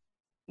Gang.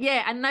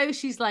 Yeah, and now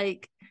she's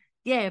like,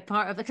 yeah,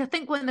 part of. Like I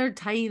think when they're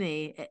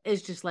tiny,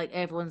 it's just like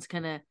everyone's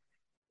kind of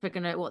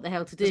figuring out what the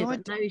hell to do.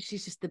 But now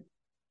she's just the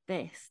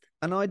best.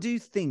 And I do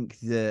think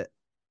that.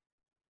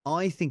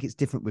 I think it's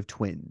different with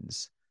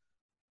twins.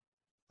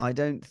 I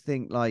don't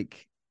think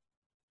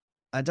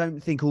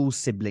all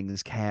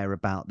siblings care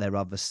about their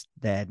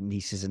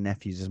nieces and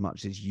nephews as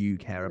much as you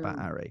care about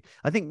Ari.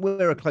 I think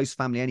we're a close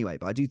family anyway,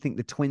 but I do think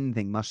the twin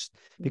thing must,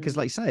 because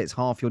like you say, it's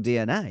half your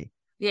DNA.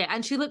 Yeah,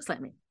 and she looks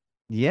like me.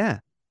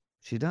 Yeah,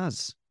 she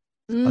does.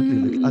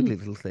 Ugly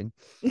little thing.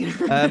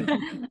 And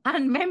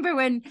remember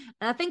when,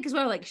 and I think as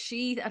well, like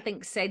I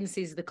think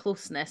senses the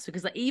closeness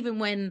because like even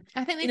when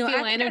I think they feel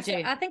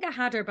energy. I think I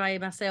had her by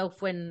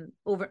myself when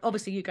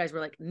obviously you guys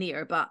were like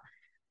near, but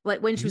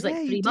like when she was like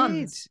 3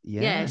 months.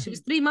 Yeah, she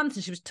was 3 months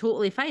and she was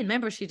totally fine.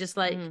 Remember, she just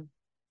like.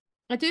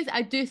 I do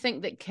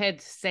think that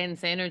kids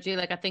sense energy.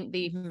 Like I think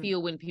they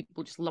feel when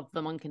people just love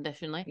them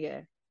unconditionally.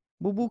 Yeah.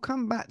 Well, we'll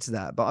come back to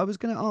that, but I was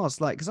going to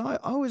ask, like, because I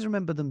always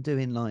remember them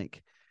doing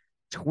like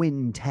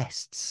twin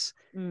tests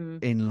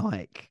in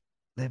like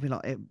they'd be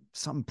like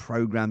some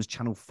programs,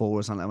 Channel 4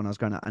 or something like when I was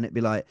growing up, and it'd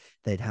be like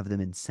they'd have them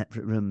in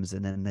separate rooms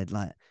and then they'd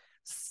like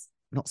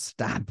not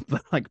stab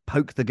but like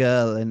poke the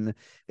girl in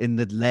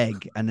the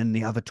leg and then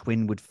the other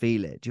twin would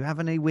feel it. Do you have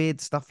any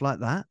weird stuff like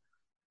that?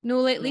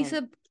 No, like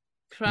Lisa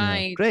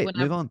cried. Great,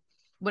 move on.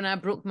 When I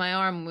broke my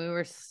arm, we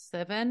were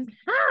 7.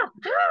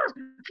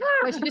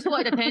 Well, she just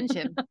wanted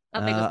attention.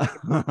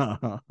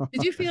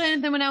 Did you feel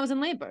anything when I was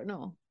in labour?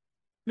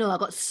 No, I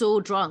got so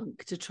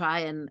drunk to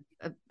try and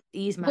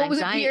ease my anxiety. What was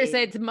it Peter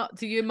said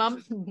to you,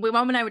 Mum? My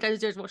mum and I were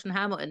downstairs watching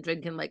Hamilton,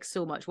 drinking like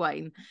so much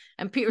wine,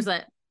 and Peter was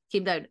like,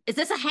 came down, is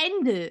this a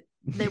hen do?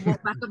 Then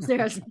walked back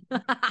upstairs.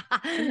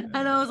 And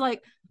I was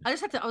like, I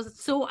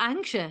was so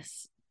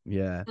anxious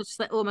Yeah. It's just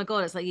like, oh my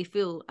God, it's like you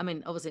feel, I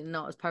mean, obviously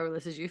not as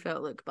powerless as you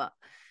felt, Luke, but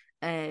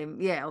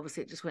yeah,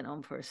 obviously it just went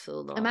on for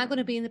so long. Am I going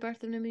to be in the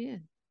birth of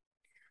Namia?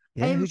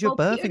 Yeah, who's your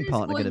Peter birthing is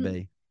partner going to going-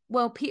 be?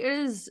 Well, Peter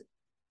is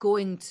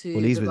going to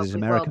Well, he's the with his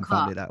Rugby American World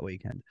family Cup. that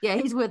weekend. Yeah,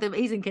 he's with him.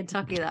 He's in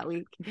Kentucky that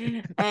week.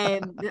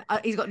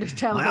 He's got his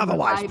child My number other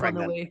wife's 5 on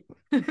the way.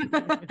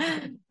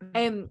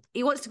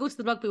 He wants to go to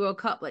the Rugby World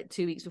Cup like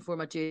 2 weeks before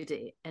my due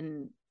date,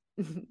 and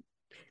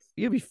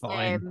You'll be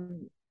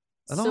fine.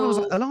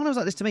 so Alana was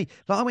like this to me.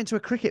 Like, I went to a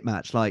cricket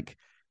match like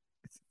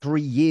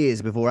 3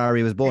 years before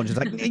Ari was born. She's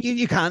like,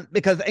 you can't,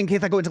 because in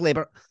case I go into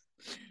labour,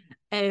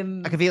 I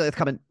can feel it's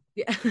coming.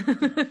 Yeah.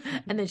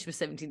 And then she was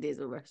 17 days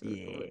over. So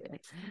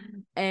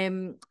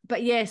Yeah.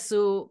 But yeah,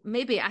 so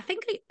maybe I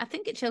think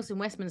at Chelsea and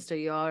Westminster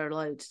you are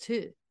allowed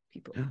 2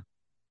 people. Do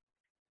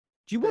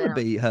you want to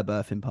be her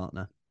birthing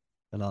partner,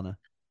 Alana?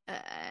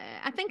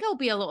 I think I'll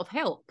be a lot of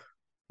help.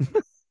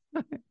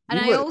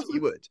 And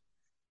you would.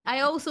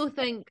 I also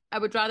think I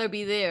would rather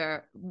be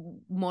there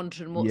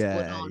monitoring what's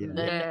going on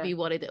than be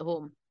worried at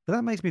home. But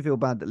that makes me feel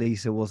bad that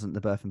Lisa wasn't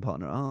the birthing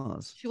partner at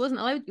ours. She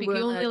wasn't allowed to be. You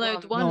You weren't only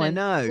allowed allowed one. one.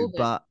 No, I in know, COVID.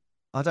 but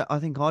I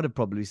think I'd have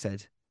probably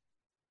said,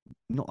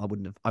 I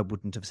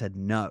wouldn't have said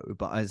no,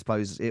 but I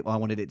suppose I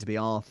wanted it to be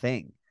our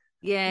thing.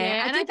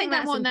 Yeah, and I think I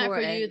that's want that for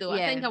you important. though.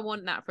 Yeah. I think I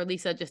want that for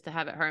Lisa, just to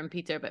have it her and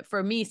Peter. But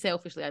for me,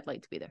 selfishly, I'd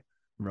like to be there.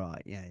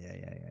 Right? Yeah.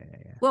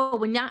 Well,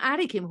 when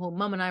Ari came home,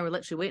 Mum and I were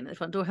literally waiting at the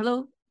front door.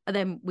 Hello, and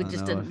then we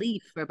just didn't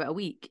leave for about a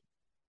week.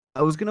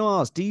 I was going to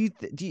ask, do you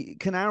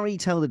can Ari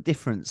tell the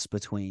difference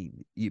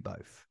between you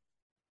both?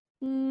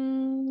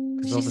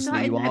 Because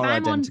obviously you are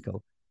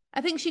identical. I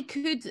think she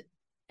could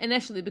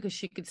initially, because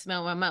she could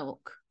smell my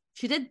milk.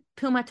 She did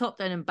pull my top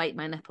down and bite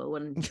my nipple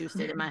when she was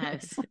staying at my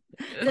house.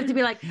 You have to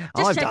be like,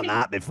 I've done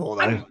that before,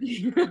 though. Right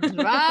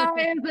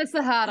in the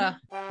Sahara.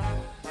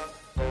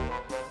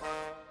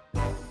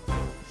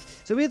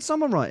 So we had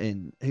someone write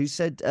in who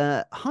said,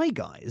 "Hi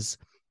guys,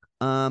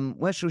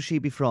 where shall she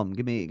be from?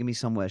 Give me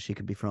somewhere she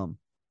could be from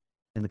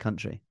in the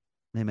country.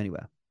 Name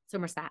anywhere."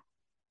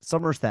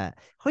 Somerset.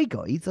 Hi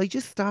guys, I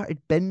just started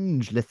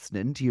binge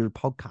listening to your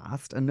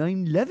podcast and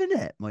I'm loving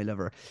it, my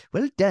lover.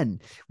 Well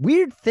done.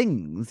 Weird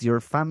things your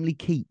family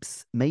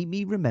keeps made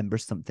me remember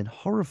something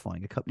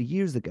horrifying a couple of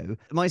years ago.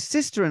 My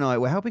sister and I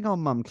were helping our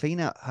mum clean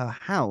out her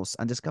house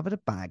and discovered a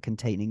bag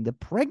containing the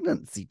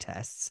pregnancy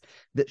tests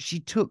that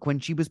she took when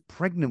she was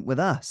pregnant with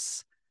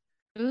us.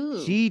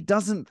 Ooh. She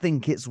doesn't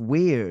think it's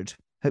weird.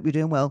 Hope you're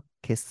doing well.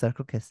 Kiss,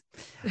 circle, kiss.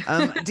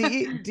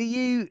 Do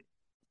you?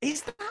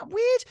 Is that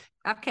weird?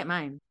 I've kept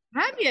mine.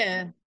 Have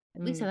you?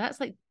 Lisa, that's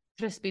like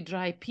crispy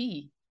dry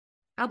pea.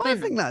 I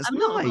think that's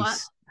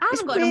nice. I It's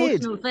haven't got an weird.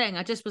 emotional thing.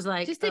 I just was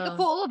like, Just take a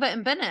photo of it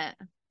and bin it.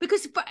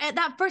 Because at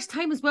that first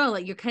time as well,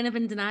 like you're kind of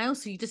in denial,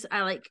 so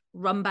I like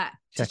run back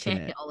to Checking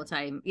check it. it all the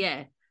time.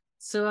 Yeah.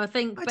 So I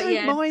think, I but don't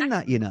yeah, mind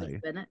that, you know.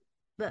 bin it.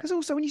 But Because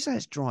also when you say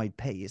it's dried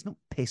pea, it's not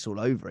piss all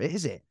over it,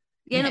 is it?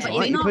 yeah, no, It's but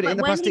alright, you you put it in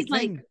the when plastic he's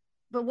like, thing.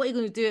 but what are you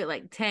going to do at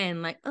like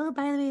 10? Like, oh,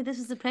 by the way, this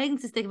is the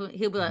pregnancy stick.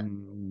 He'll be like,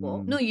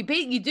 what? No, you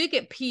do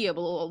get pee a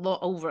lot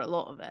over a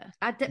lot of it.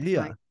 I dipped Yeah.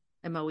 mine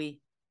in my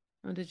wee.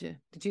 Oh, did you?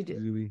 Did you do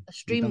Louis, a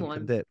stream Duncan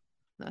one? dip.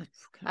 No,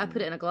 I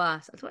put it in a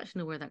glass. I don't actually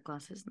know where that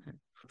glass is now.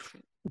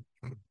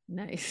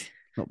 Nice.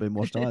 Not been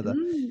washed either.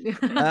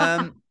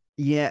 Mm.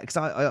 Yeah, because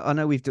I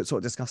know we've sort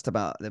of discussed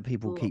about that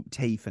people Cool. keep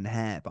teeth and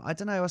hair, but I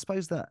don't know. I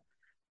suppose that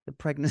the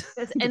pregnancy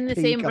It's in the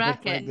same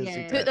bracket.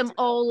 Yeah. Put them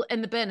all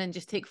in the bin and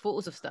just take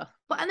photos of stuff.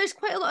 And there's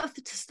quite a lot of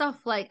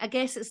stuff, like, I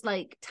guess it's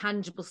like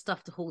tangible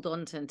stuff to hold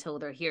on to until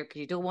they're here, because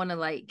you don't want to,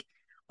 like,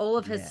 all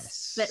of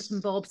his bits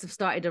and bobs have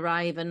started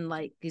arriving,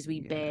 like his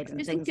wee bed and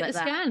Just things look at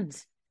like the that.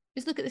 scans.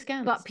 Just look at the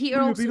scans. But Peter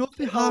You'd also be not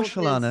be put all of harsh,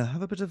 Alana. his-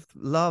 Have a bit of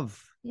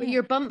love. But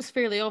your bump's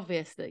fairly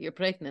obvious that you're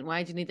pregnant.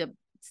 Why do you need a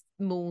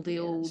mouldy Yeah,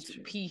 old that's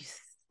true. piece?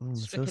 Oh, I'm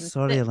so stricken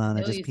sorry, stick? Alana.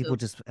 Tell Just you people so.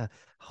 just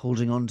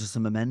holding on to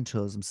some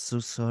mementos. I'm so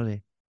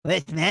sorry.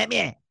 What's the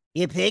matter?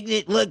 You're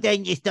pregnant. Look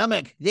down your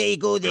stomach. There you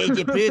go. There's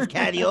your proof.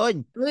 Carry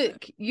on.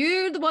 Look,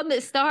 you're the one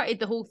that started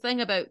the whole thing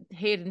about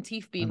hair and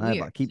teeth I being know, weird.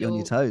 but keep you on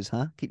your so- toes,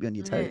 huh? Keep you on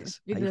your Yeah.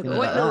 toes. You're How you gonna feeling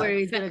go, about "Don't that? worry,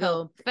 he's gonna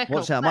go." Fickle.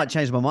 Watch out, I might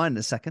change my mind in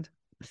a second.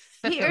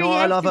 Peter You know what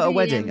I love at a yesterday,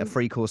 wedding? A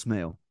 3-course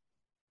meal.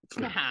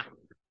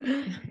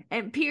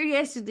 And Peter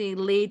yesterday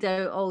laid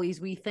out all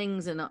these wee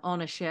things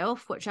on a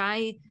shelf, which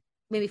made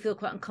me feel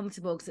quite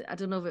uncomfortable, because I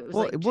don't know if it was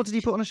What did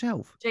he put on a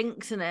shelf?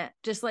 jinx in it,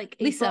 just like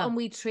he's Lisa, got on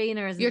wee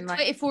trainers. You're and like,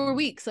 24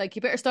 weeks. Like,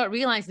 you better start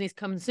realising he's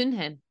coming soon,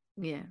 hen.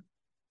 Yeah.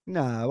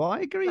 No, I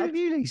agree But- with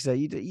you, Lisa.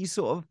 You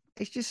sort of,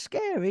 it's just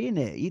scary, isn't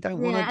it? You don't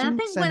want Yeah, to and I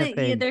jinx think when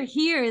anything. they're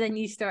here, then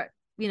you start,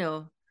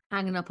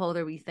 hanging up all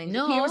their wee things.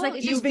 No, Peter was like, Do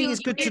Do you just think feel it's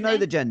good to weird know then?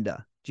 the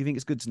gender? Do you think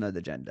it's good to know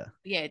the gender?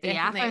 Yeah, definitely.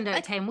 yeah, I found out I,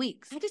 at 10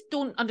 weeks. I just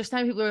don't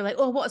understand people who are like,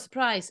 oh, what a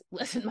surprise.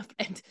 Listen, my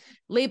friend,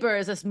 labour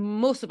is as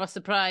most of us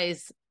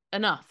surprise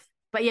enough.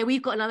 But yeah,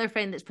 we've got another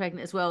friend that's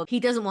pregnant as well. He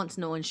doesn't want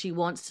to know and she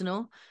wants to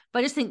know. But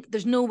I just think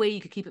there's no way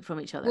you could keep it from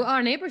each other. Well,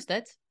 our neighbours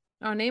did.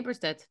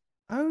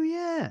 Oh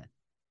yeah.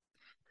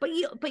 But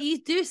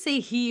you do say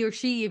he or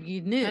she if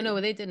you knew. I know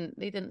they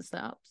didn't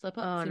slip up.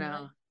 Oh seemed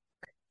no.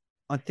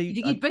 like. I think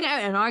You could bring it out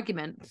in an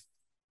argument.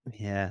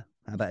 Yeah,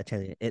 I better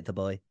tell you, hit the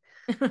boy.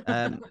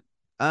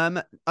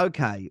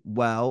 Okay,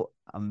 well,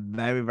 I'm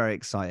very, very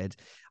excited.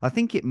 I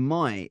think it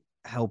might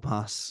help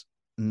us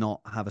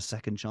not have a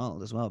second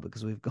child as well,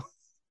 because we've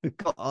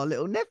got our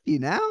little nephew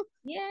now.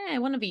 Yeah,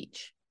 one of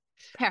each.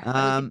 Perfect.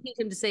 You teach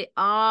him to say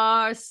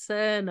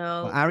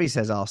Arsenal. Well, Ari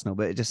says Arsenal,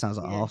 but it just sounds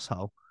like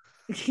arsehole.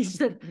 He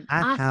said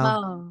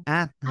Arsenal.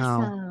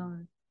 Arsenal.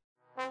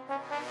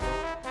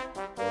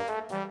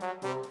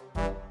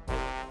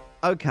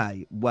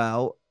 Okay,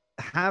 well,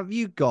 have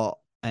you got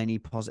any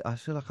positive? I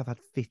feel like I've had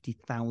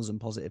 50,000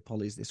 positive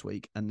polys this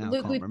week, and now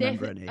Look, can't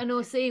remember any. I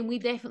know, saying we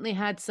definitely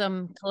had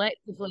some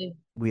collectively.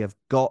 We have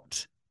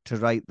got to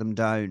rate them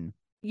down.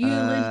 You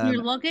losing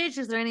your luggage?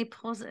 Is there any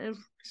positive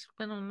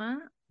spin on that?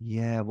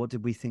 Yeah, what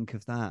did we think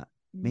of that?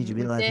 Made you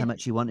realise how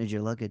much you wanted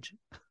your luggage.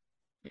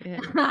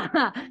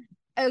 Yeah.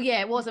 Oh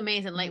yeah, it was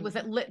amazing. Like, was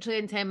it literally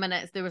in 10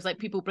 minutes? There was like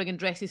people bringing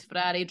dresses for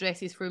Ari,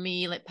 dresses for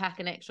me, like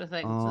packing extra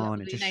things. Oh,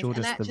 and it just showed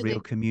us the real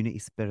community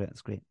spirit.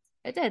 It's great.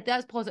 It did.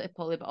 That's positive,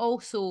 Polly. But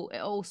also, it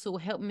also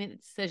helped me make the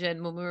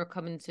decision when we were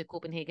coming to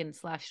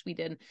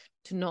Copenhagen/Sweden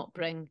to not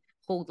bring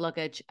hold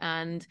luggage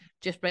and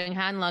just bring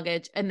hand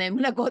luggage. And then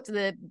when I got to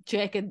the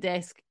check-in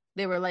desk,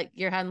 they were like,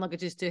 "Your hand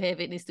luggage is too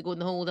heavy; it needs to go in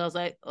the hold." I was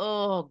like,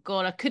 "Oh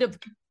God, I could have.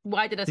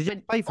 Why did I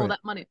spend all that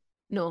money?"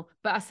 No,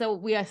 but I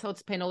still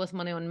spend all this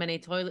money on mini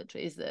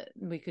toiletries that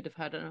we could have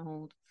had on a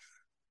hold.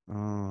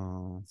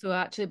 Oh. So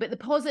actually, but the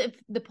positive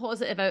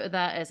out of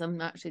that is, I'm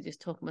actually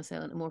just talking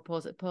myself into more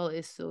positive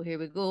policies. So here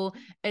we go,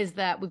 is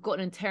that we've got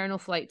an internal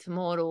flight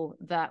tomorrow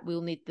that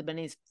we'll need the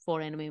minis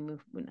for anyway, and we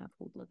wouldn't have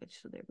hold luggage.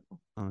 So there we go.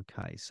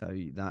 Okay, so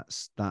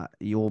that's that.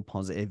 Your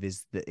positive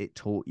is that it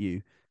taught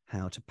you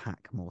how to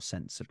pack more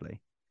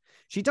sensibly.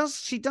 She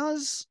just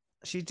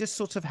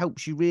sort of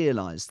helps you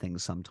realise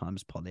things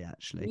sometimes, Polly,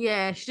 actually.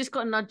 Yeah, she just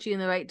got to nudge you in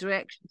the right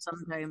direction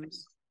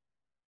sometimes.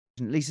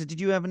 Lisa,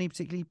 did you have any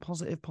particularly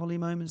positive Polly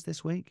moments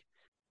this week?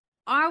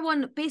 Our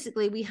one,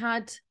 basically, we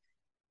had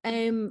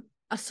a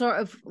sort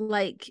of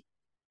like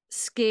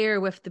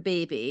scare with the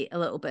baby a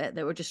little bit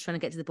that we're just trying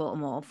to get to the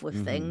bottom of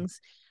with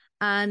things.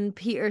 And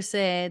Peter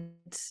said,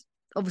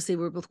 obviously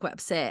we were both quite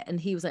upset, and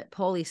he was like,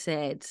 Polly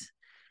said,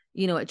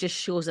 you know, it just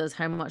shows us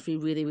how much we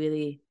really,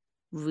 really,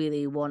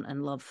 really want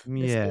and love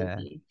this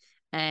baby.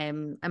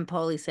 And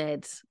Polly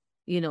said,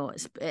 you know,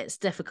 it's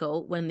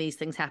difficult when these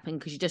things happen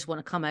because you just want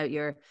to come out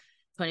your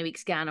 20-week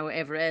scan or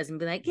whatever it is and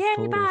be like, yeah,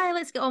 bye,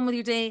 let's get on with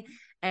your day.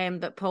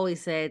 But Polly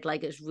said,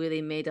 like, it's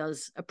really made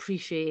us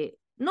appreciate,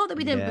 not that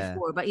we didn't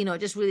before, but, you know, it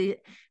just really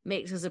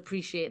makes us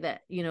appreciate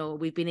that, you know,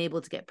 we've been able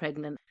to get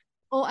pregnant.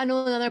 Oh, I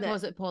know another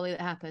positive, Polly,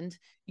 that happened.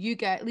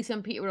 Lisa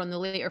and Peter were on the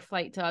later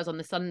flight to us on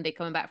the Sunday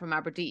coming back from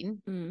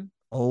Aberdeen.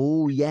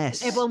 Oh,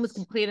 yes. Everyone was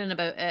complaining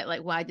about it,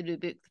 like, why did we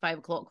book the 5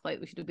 o'clock flight?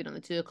 We should have been on the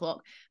 2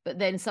 o'clock. But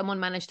then someone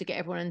managed to get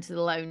everyone into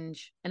the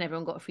lounge and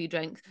everyone got a free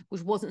drink,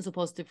 which wasn't so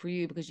positive for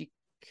you because you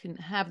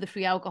couldn't have the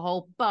free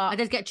alcohol. But I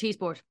did get cheese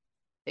board.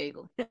 There you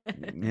go.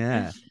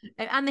 Yeah.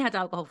 And they had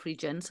alcohol-free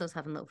gin, so I was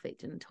having little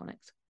fake gin and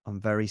tonics.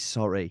 I'm very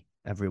sorry,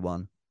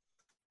 everyone.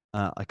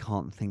 I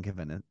can't think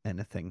of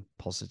anything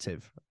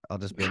positive. I'll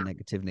just be a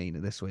negative Nina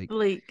this week.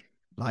 Bleak.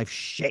 Life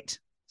shit.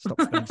 Stop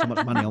spending so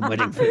much money on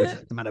wedding food.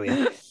 What's the matter with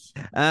you?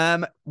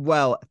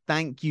 Well,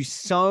 thank you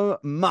so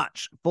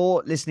much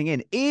for listening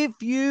in.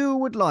 If you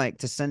would like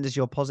to send us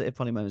your positive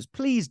funny moments,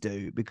 please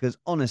do, because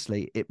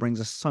honestly, it brings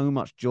us so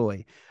much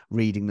joy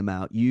reading them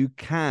out. You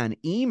can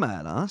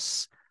email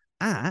us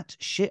at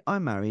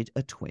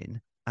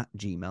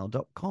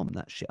shitimarriedatwin@gmail.com.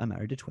 That's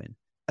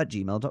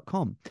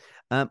shitimarriedatwin@gmail.com.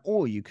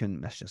 Or you can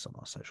message us on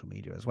our social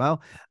media as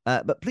well.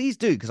 But please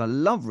do, because I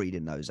love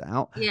reading those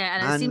out. Yeah,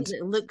 and it seems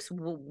it looks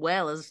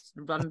well as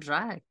run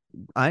dry.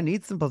 I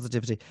need some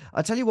positivity.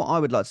 I tell you what I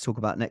would like to talk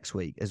about next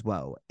week as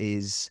well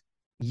is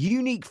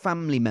unique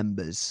family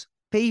members.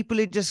 People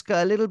who just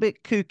got a little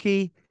bit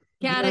kooky.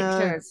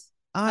 Characters.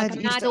 Like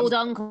an mad old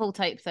uncle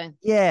type thing.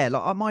 Yeah,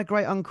 like my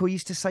great uncle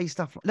used to say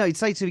stuff. No, he'd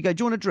say to me, "Do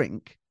you want a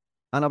drink?"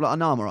 And I'm like,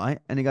 "No, I'm all right."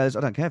 And he goes, "I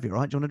don't care if you're all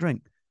right. Do you want a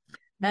drink?"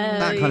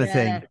 That kind of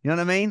thing. You know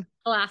what I mean?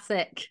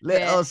 Classic.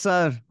 Little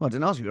sir. Well, I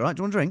didn't ask you, right?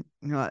 Do you want a drink?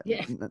 You're like,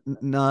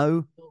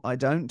 no, I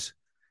don't.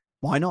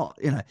 Why not?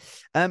 You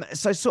know.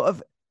 So sort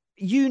of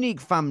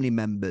unique family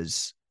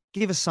members.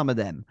 Give us some of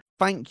them.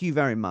 Thank you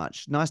very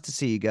much. Nice to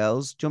see you,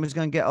 girls. Do you want me to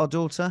go and get our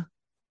daughter?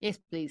 Yes,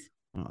 please.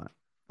 All right.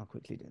 I'll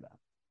quickly do that.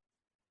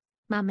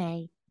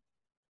 Mummy.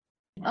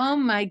 Oh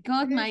my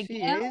God, my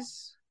girl.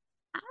 Is.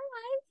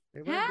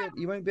 You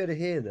won't be able to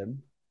hear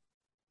them.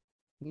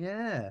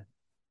 Yeah.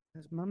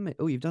 That's mummy.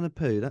 Oh, you've done a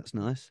poo. That's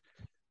nice.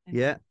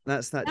 Yeah,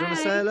 that's that. Do you want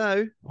to say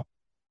hello?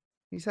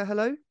 Can you say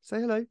hello? Say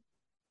hello.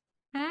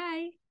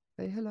 Hi.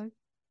 Say hello.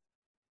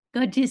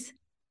 Gorgeous.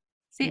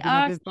 Say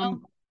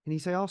Arsenal. Can you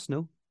say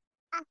Arsenal?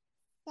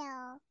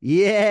 Arsenal.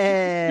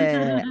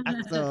 Yeah.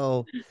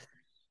 Arsenal.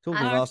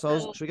 Talking of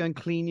arseholes, should we go and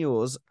clean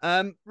yours?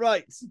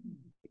 Right.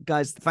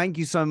 Guys, thank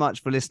you so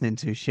much for listening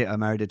to Shit, I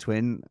Married a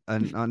Twin.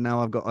 And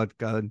now I've got to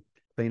go and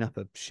clean up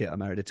a shit, I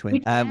married a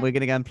twin. We're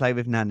going to go and play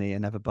with Nanny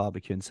and have a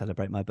barbecue and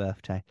celebrate my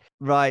birthday.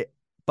 Right.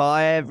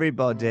 Bye,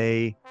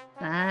 everybody.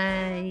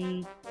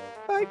 Bye.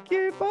 Thank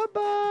you.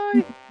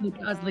 Bye-bye. Look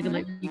at us looking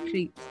like you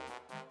creeps.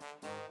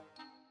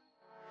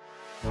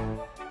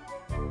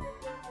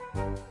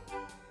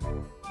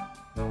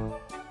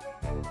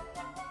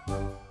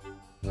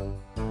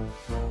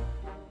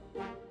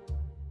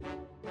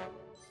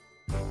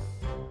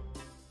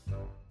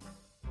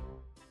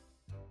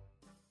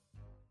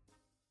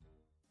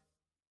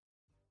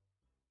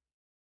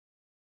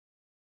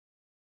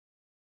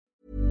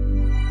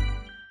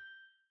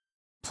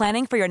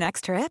 Planning for your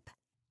next trip?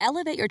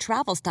 Elevate your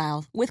travel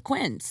style with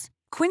Quince.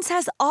 Quince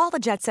has all the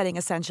jet-setting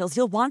essentials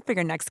you'll want for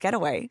your next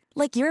getaway,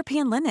 like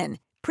European linen,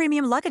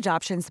 premium luggage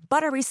options,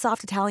 buttery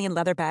soft Italian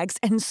leather bags,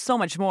 and so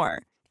much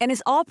more. And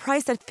is all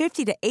priced at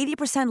 50 to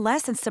 80%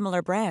 less than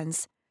similar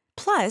brands.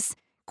 Plus,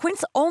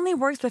 Quince only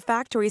works with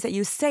factories that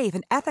use safe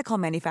and ethical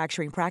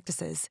manufacturing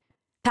practices.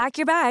 Pack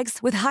your bags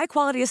with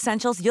high-quality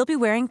essentials you'll be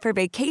wearing for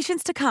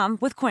vacations to come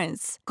with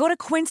Quince. Go to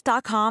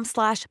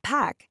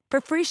quince.com/pack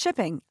for free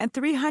shipping and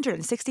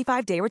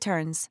 365-day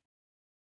returns.